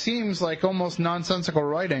and what seems like almost nonsensical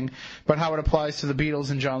writing, but how it applies to the Beatles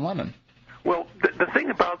and John Lennon. Well, the thing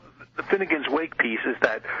about the Finnegan's Wake piece is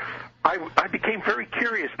that I became very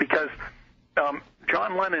curious because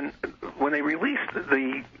John Lennon, when they released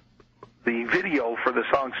the video for the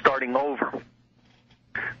song Starting Over,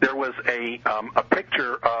 there was a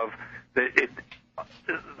picture of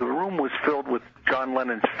the room was filled with John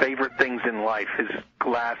Lennon's favorite things in life, his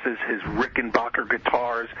glasses, his Rickenbacker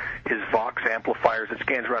guitars, his Vox amplifiers. It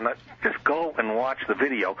scans around. Just go and watch the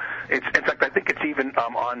video. In fact, I think it's even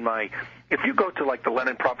on my, if you go to like the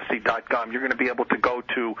LennonProphecy.com, you're going to be able to go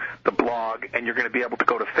to the blog, and you're going to be able to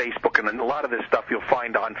go to Facebook, and then a lot of this stuff you'll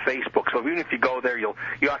find on Facebook. So even if you go there, you'll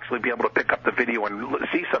actually be able to pick up the video and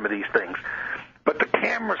see some of these things. But the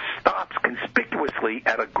camera stops conspicuously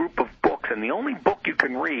at a group of books, and the only book you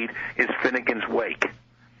can read is Finnegan's Wake.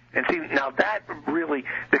 And see, now that really,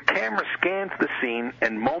 the camera scans the scene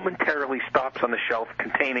and momentarily stops on the shelf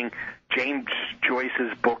containing James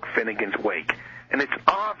Joyce's book, Finnegan's Wake. And it's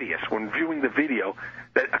obvious when viewing the video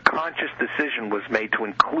that a conscious decision was made to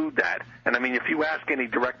include that. And I mean, if you ask any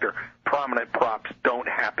director, prominent props don't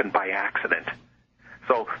happen by accident.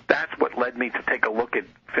 So that's what led me to take a look at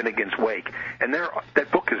Finnegan's Wake. And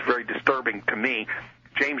that book is very disturbing to me.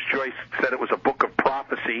 James Joyce said it was a book of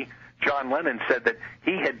prophecy. John Lennon said that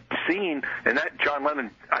he had seen, and that John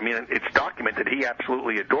Lennon, I mean, it's documented, he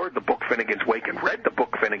absolutely adored the book Finnegan's Wake and read the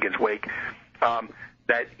book Finnegan's Wake,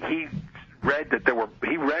 that he read that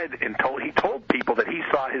he told people that he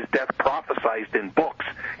saw his death prophesized in books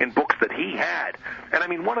that he had. And I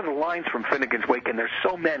mean, one of the lines from Finnegan's Wake, and there's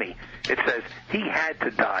so many, it says, he had to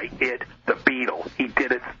die, the beetle. He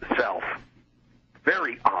did it himself.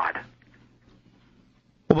 Very odd.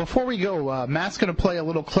 Well, before we go, Matt's going to play a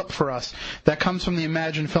little clip for us that comes from the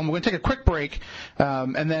Imagine film. We're going to take a quick break,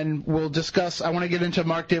 and then we'll discuss. I want to get into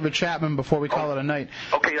Mark David Chapman before we call it a night.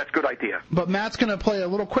 Okay, that's a good idea. But Matt's going to play a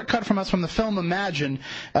little quick cut from us from the film Imagine,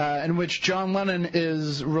 in which John Lennon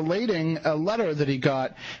is relating a letter that he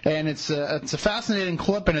got, and it's a fascinating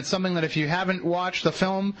clip, and it's something that if you haven't watched the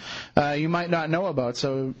film, you might not know about.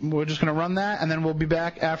 So we're just going to run that, and then we'll be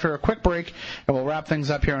back after a quick break, and we'll wrap things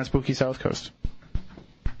up here on Spooky South Coast.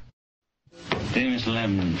 Dear Mr.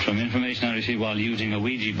 Lennon, from information I received while using a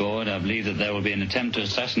Ouija board, I believe that there will be an attempt to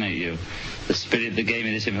assassinate you. The spirit that gave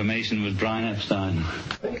me this information was Brian Epstein.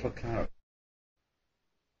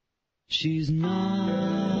 She's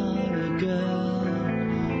not a girl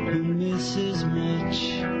who misses much.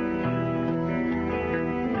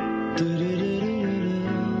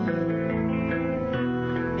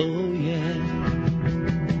 Oh yeah.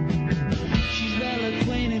 She's well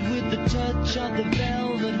acquainted with the touch of the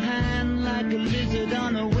velvet hand, like a lizard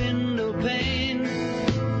on a window pane.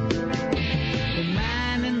 The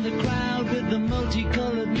man in the crowd with the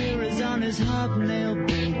multicolored mirrors on his hobnail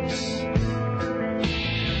boots,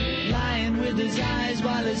 lying with his eyes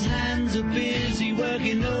while his hands are busy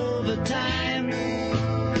working overtime.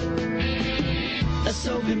 A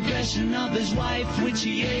soap impression of his wife, which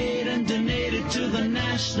he ate and donated to the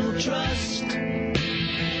National Trust.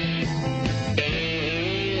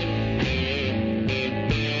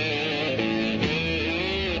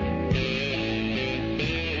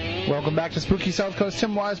 Welcome back to Spooky South Coast.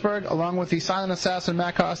 Tim Weisberg, along with the silent assassin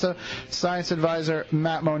Matt Costa, science advisor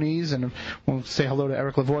Matt Moniz, and we'll say hello to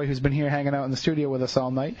Eric Lavoie, who's been here hanging out in the studio with us all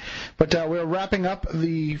night. But we're wrapping up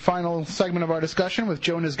the final segment of our discussion with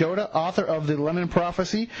Joe Nisgoda, author of The Lennon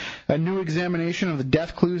Prophecy, a new examination of the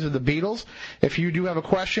death clues of the Beatles. If you do have a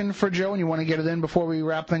question for Joe and you want to get it in before we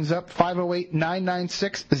wrap things up,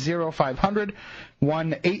 508-996-0500.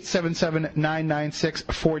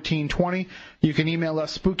 1-877-996-1420. You can email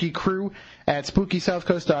us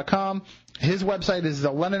spookycrew@spookysouthcoast.com. His website is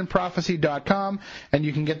thelennonprophecy.com, and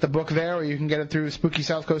you can get the book there, or you can get it through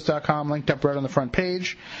spookysouthcoast.com, linked up right on the front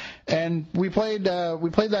page. And we played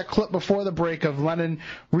that clip before the break of Lennon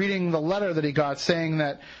reading the letter that he got, saying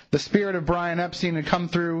that the spirit of Brian Epstein had come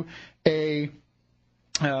through a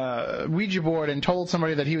Ouija board and told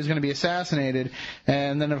somebody that he was going to be assassinated,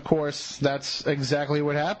 and then of course that's exactly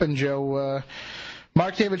what happened, Joe.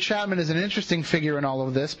 Mark David Chapman is an interesting figure in all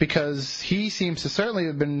of this because he seems to certainly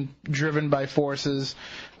have been driven by forces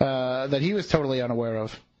that he was totally unaware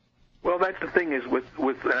of. Well, that's the thing is with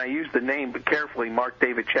and I use the name but carefully, Mark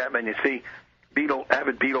David Chapman. You see,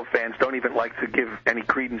 avid Beatle fans don't even like to give any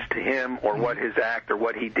credence to him or what his act or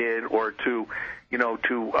what he did, or to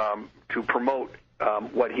promote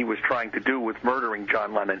what he was trying to do with murdering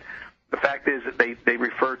John Lennon. The fact is that they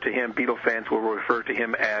refer to him, Beatle fans will refer to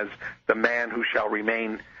him as the man who shall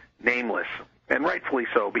remain nameless, and rightfully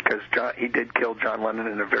so, because he did kill John Lennon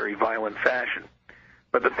in a very violent fashion.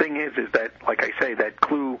 But the thing is that, like I say, that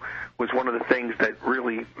clue was one of the things that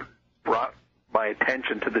really brought my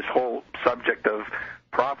attention to this whole subject of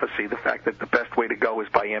prophecy, the fact that the best way to go is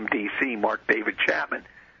by MDC, Mark David Chapman.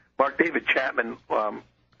 Mark David Chapman,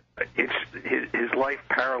 his life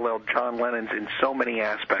paralleled John Lennon's in so many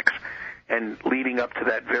aspects, and leading up to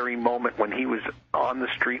that very moment when he was on the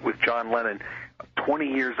street with John Lennon, 20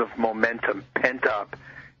 years of momentum pent up.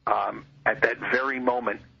 At that very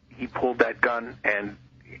moment, he pulled that gun and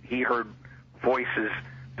he heard voices,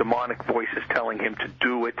 demonic voices telling him to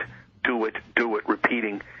do it,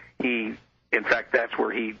 repeating. In fact, that's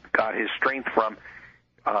where he got his strength from.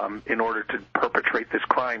 In order to perpetrate this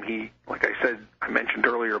crime, like I said, I mentioned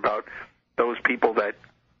earlier about those people that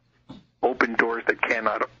open doors that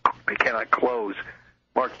cannot close.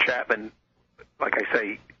 Mark Chapman, like I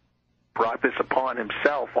say, brought this upon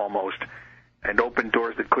himself almost, and opened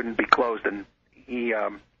doors that couldn't be closed, and he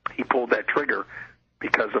pulled that trigger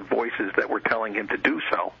because of voices that were telling him to do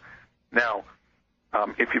so. Now,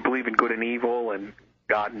 if you believe in good and evil and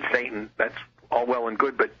God and Satan, that's all well and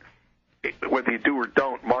good, but whether you do or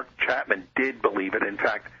don't, Mark Chapman did believe it. In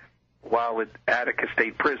fact, while at Attica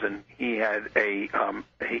State Prison, he had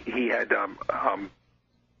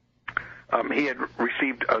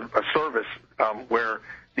received a service where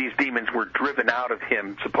these demons were driven out of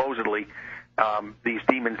him, supposedly these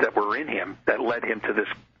demons that were in him that led him to this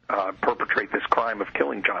perpetrate this crime of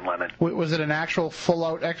killing John Lennon. Was it an actual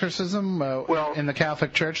full-out exorcism in the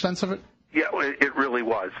Catholic Church sense of it? Yeah, it really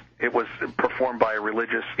was. It was performed by a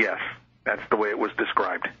religious, yes. That's the way it was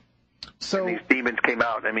described. So and these demons came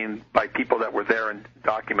out, by people that were there and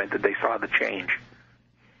documented, they saw the change.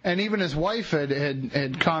 And even his wife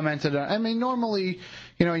had commented. Normally,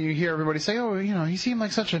 you hear everybody say, "Oh, he seemed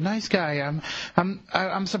like such a nice guy.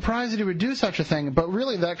 I'm surprised that he would do such a thing." But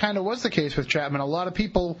really, that kind of was the case with Chapman. A lot of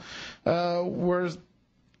people were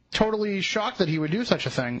totally shocked that he would do such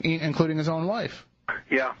a thing, including his own wife.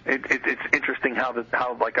 Yeah, it's interesting how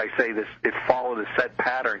like I say, it followed a set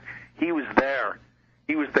pattern. He was there.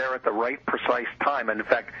 He was there at the right, precise time, and in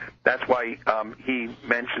fact, that's why he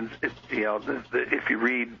mentions, if you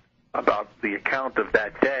read about the account of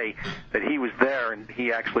that day, that he was there and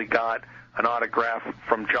he actually got an autograph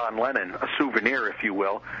from John Lennon, a souvenir, if you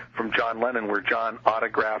will, from John Lennon, where John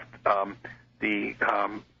autographed the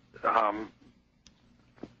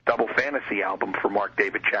Double Fantasy album for Mark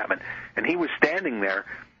David Chapman, and he was standing there,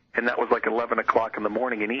 and that was like 11 o'clock in the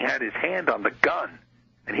morning, and he had his hand on the gun,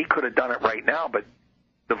 and he could have done it right now, but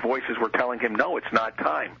the voices were telling him, no, it's not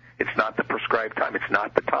time. It's not the prescribed time. It's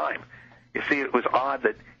not the time. You see, it was odd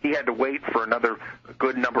that he had to wait for another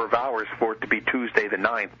good number of hours for it to be Tuesday the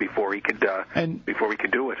 9th before he could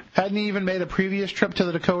do it. Hadn't he even made a previous trip to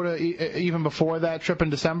the Dakota even before that trip in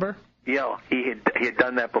December? Yeah, he had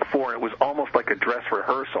done that before. It was almost like a dress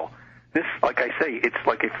rehearsal. This, like I say, it's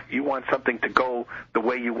like if you want something to go the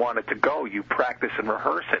way you want it to go, you practice and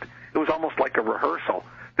rehearse it. It was almost like a rehearsal.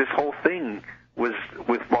 This whole thing was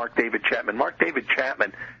with Mark David Chapman. Mark David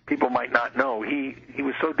Chapman, people might not know, he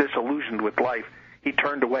was so disillusioned with life, he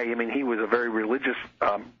turned away. He was a very religious,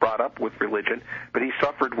 brought up with religion, but he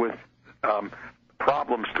suffered with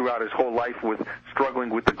problems throughout his whole life with struggling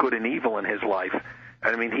with the good and evil in his life.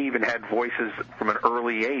 And he even had voices from an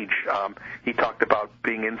early age. He talked about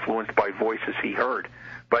being influenced by voices he heard.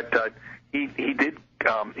 But he did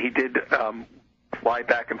fly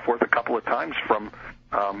back and forth a couple of times from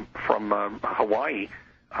Hawaii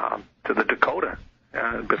to the Dakota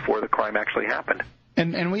before the crime actually happened.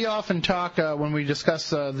 And we often talk, when we discuss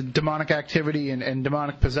the demonic activity and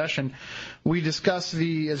demonic possession, we discuss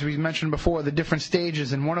as we mentioned before, the different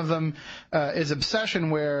stages, and one of them is obsession,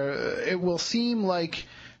 where it will seem like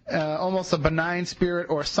almost a benign spirit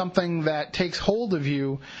or something that takes hold of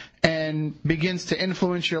you and begins to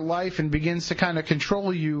influence your life and begins to kind of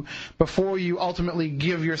control you before you ultimately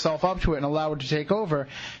give yourself up to it and allow it to take over.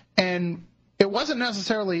 And it wasn't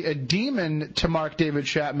necessarily a demon to Mark David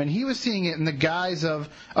Chapman. He was seeing it in the guise of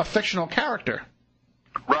a fictional character.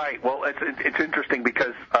 Right. Well, it's interesting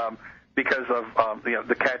because of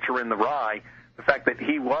the Catcher in the Rye. The fact that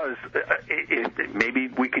he was, maybe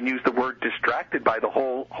we can use the word distracted by the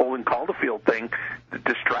whole Holden Caulfield thing,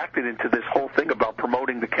 distracted into this whole thing about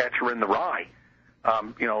promoting the Catcher in the Rye.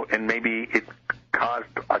 And maybe it caused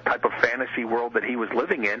a type of fantasy world that he was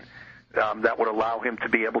living in that would allow him to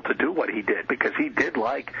be able to do what he did, because he did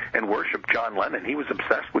like and worship John Lennon. He was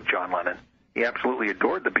obsessed with John Lennon. He absolutely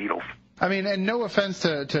adored the Beatles. And no offense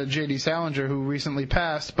to J.D. Salinger, who recently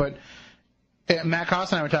passed, but Matt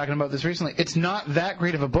Costa and I were talking about this recently. It's not that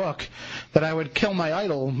great of a book that I would kill my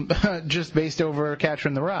idol just based over Catcher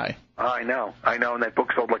in the Rye. I know, and that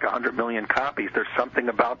book sold like 100 million copies. There's something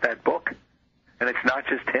about that book, and it's not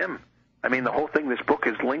just him. The whole thing, this book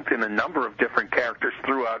is linked in a number of different characters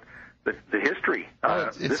throughout the history.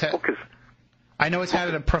 This book is... I know it's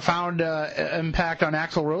had a profound impact on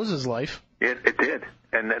Axl Rose's life. It did,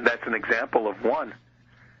 and that's an example of one.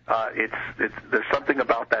 There's something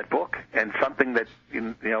about that book, and something that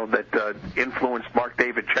that influenced Mark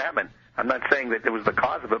David Chapman. I'm not saying that it was the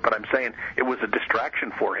cause of it, but I'm saying it was a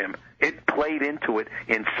distraction for him. It played into it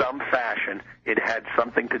in some fashion. It had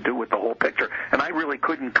something to do with the whole picture, and I really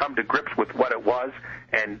couldn't come to grips with what it was,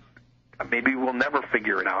 and maybe we'll never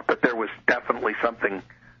figure it out. But there was definitely something,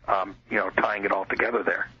 tying it all together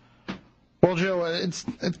there. Well, Joe, it's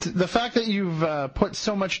the fact that you've put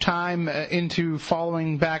so much time into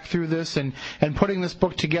following back through this and putting this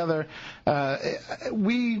book together.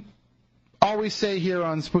 We always say here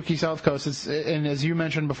on Spooky South Coast, and as you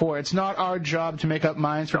mentioned before, it's not our job to make up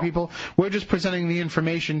minds for people. We're just presenting the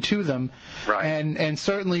information to them. Right. And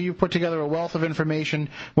certainly you've put together a wealth of information.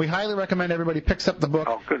 We highly recommend everybody picks up the book.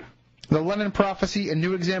 Oh, good. The Lennon Prophecy, a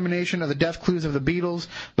new examination of the death clues of the Beatles.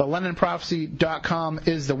 The LennonProphecy.com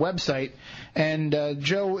is the website. And,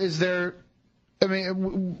 Joe, is there... I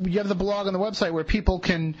mean, you have the blog on the website where people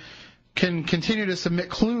can continue to submit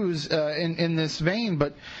clues in this vein,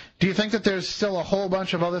 but do you think that there's still a whole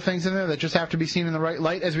bunch of other things in there that just have to be seen in the right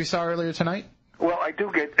light, as we saw earlier tonight? Well, I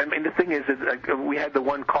mean, the thing is that we had the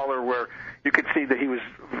one caller where you could see that he was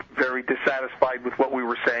very dissatisfied with what we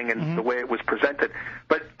were saying and the way it was presented.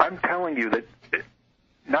 But I'm telling you that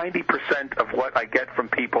 90% of what I get from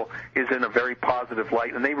people is in a very positive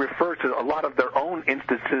light, and they refer to a lot of their own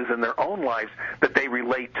instances in their own lives that they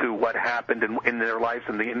relate to what happened in their lives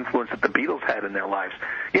and the influence that the Beatles had in their lives.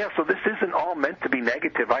 Yeah, so this isn't all meant to be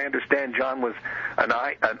negative. I understand John was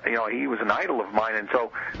he was an idol of mine, and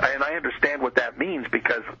I understand what that means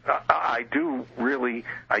because I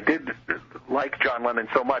did like John Lennon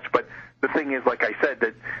so much, but the thing is, like I said,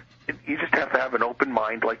 that you just have to have an open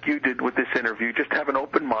mind, like you did with this interview. Just have an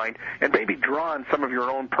open mind and maybe draw on some of your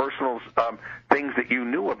own personal things that you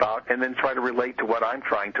knew about, and then try to relate to what I'm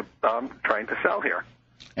trying to sell here.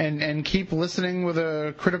 And keep listening with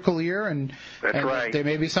a critical ear, and right. There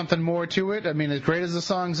may be something more to it. I mean, as great as the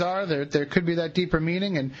songs are, there could be that deeper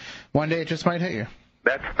meaning, and one day it just might hit you.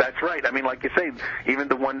 That's right. I mean, like you say, even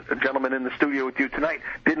the one gentleman in the studio with you tonight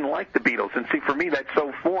didn't like the Beatles. And see, for me, that's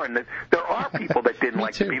so foreign that there are people that didn't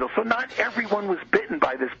like the Beatles. So not everyone was bitten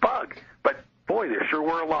by this bug. But, boy, there sure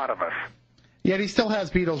were a lot of us. Yet he still has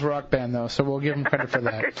Beatles Rock Band, though, so we'll give him credit for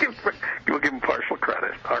that. We'll give him partial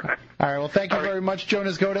credit. All right. All right, well, thank you very much,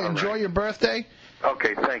 Jonas Goda. Enjoy your birthday.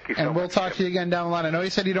 Okay, thank you so much. And we'll talk to you again down the line. I know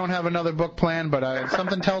you said you don't have another book planned, but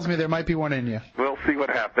something tells me there might be one in you. We'll see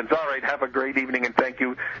what happens. All right, have a great evening, and thank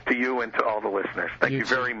you to you and to all the listeners. Thank you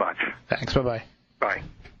very much. Thanks. Bye-bye. Bye.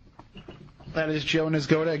 That is Jonas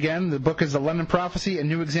Goda again. The book is The Lennon Prophecy, a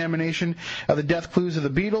new examination of the death clues of the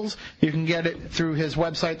Beatles. You can get it through his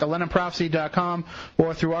website, thelennonprophecy.com,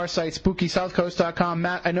 or through our site, SpookySouthCoast.com.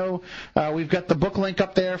 Matt, I know we've got the book link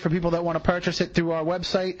up there for people that want to purchase it through our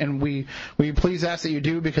website, and we please ask that you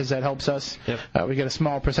do because that helps us. Yep. We get a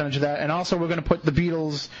small percentage of that. And also we're going to put the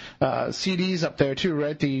Beatles CDs up there too,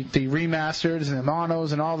 right? The remasters and the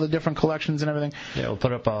monos and all the different collections and everything. Yeah, we'll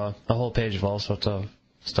put up a whole page of all sorts of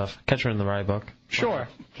stuff. Catcher in the Rye book. Sure.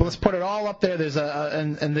 Well, let's put it all up there. There's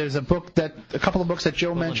there's a couple of books that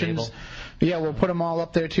Joe mentions. Yeah, we'll put them all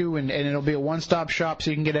up there too, and it'll be a one-stop shop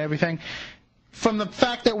so you can get everything. From the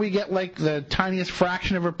fact that we get like the tiniest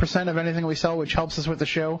fraction of a % of anything we sell, which helps us with the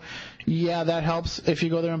show, yeah, that helps if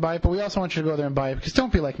you go there and buy it. But we also want you to go there and buy it because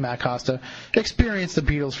don't be like Matt Costa. Experience the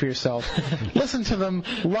Beatles for yourself. Listen to them,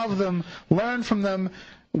 love them, learn from them.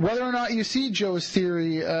 Whether or not you see Joe's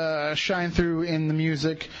theory shine through in the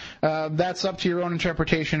music, that's up to your own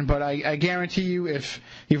interpretation, but I guarantee you if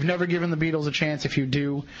you've never given the Beatles a chance, if you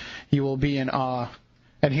do, you will be in awe.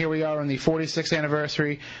 And here we are on the 46th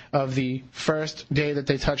anniversary of the first day that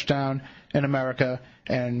they touched down in America,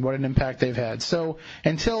 and what an impact they've had. So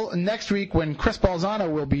until next week when Chris Balzano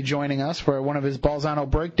will be joining us for one of his Balzano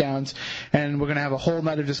breakdowns, and we're going to have a whole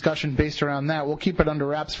night of discussion based around that. We'll keep it under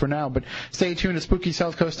wraps for now, but stay tuned to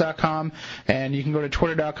SpookySouthCoast.com, and you can go to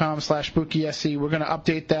Twitter.com/SpookySC. We're going to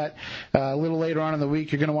update that a little later on in the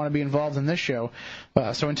week. You're going to want to be involved in this show.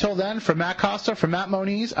 So until then, for Matt Costa, for Matt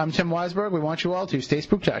Moniz, I'm Tim Weisberg. We want you all to stay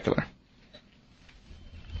spooktacular.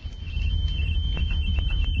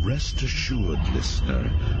 Rest assured, listener,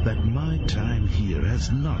 that my time here has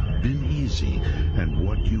not been easy, and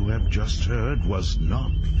what you have just heard was not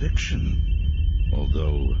fiction.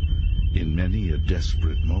 Although, in many a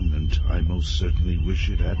desperate moment, I most certainly wish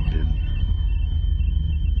it had been.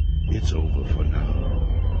 It's over for now,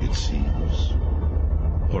 it seems.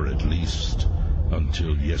 Or at least,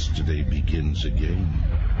 until yesterday begins again.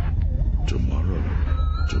 Tomorrow,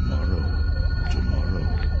 tomorrow,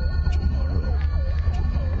 tomorrow.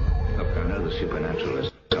 Look, I know the supernatural is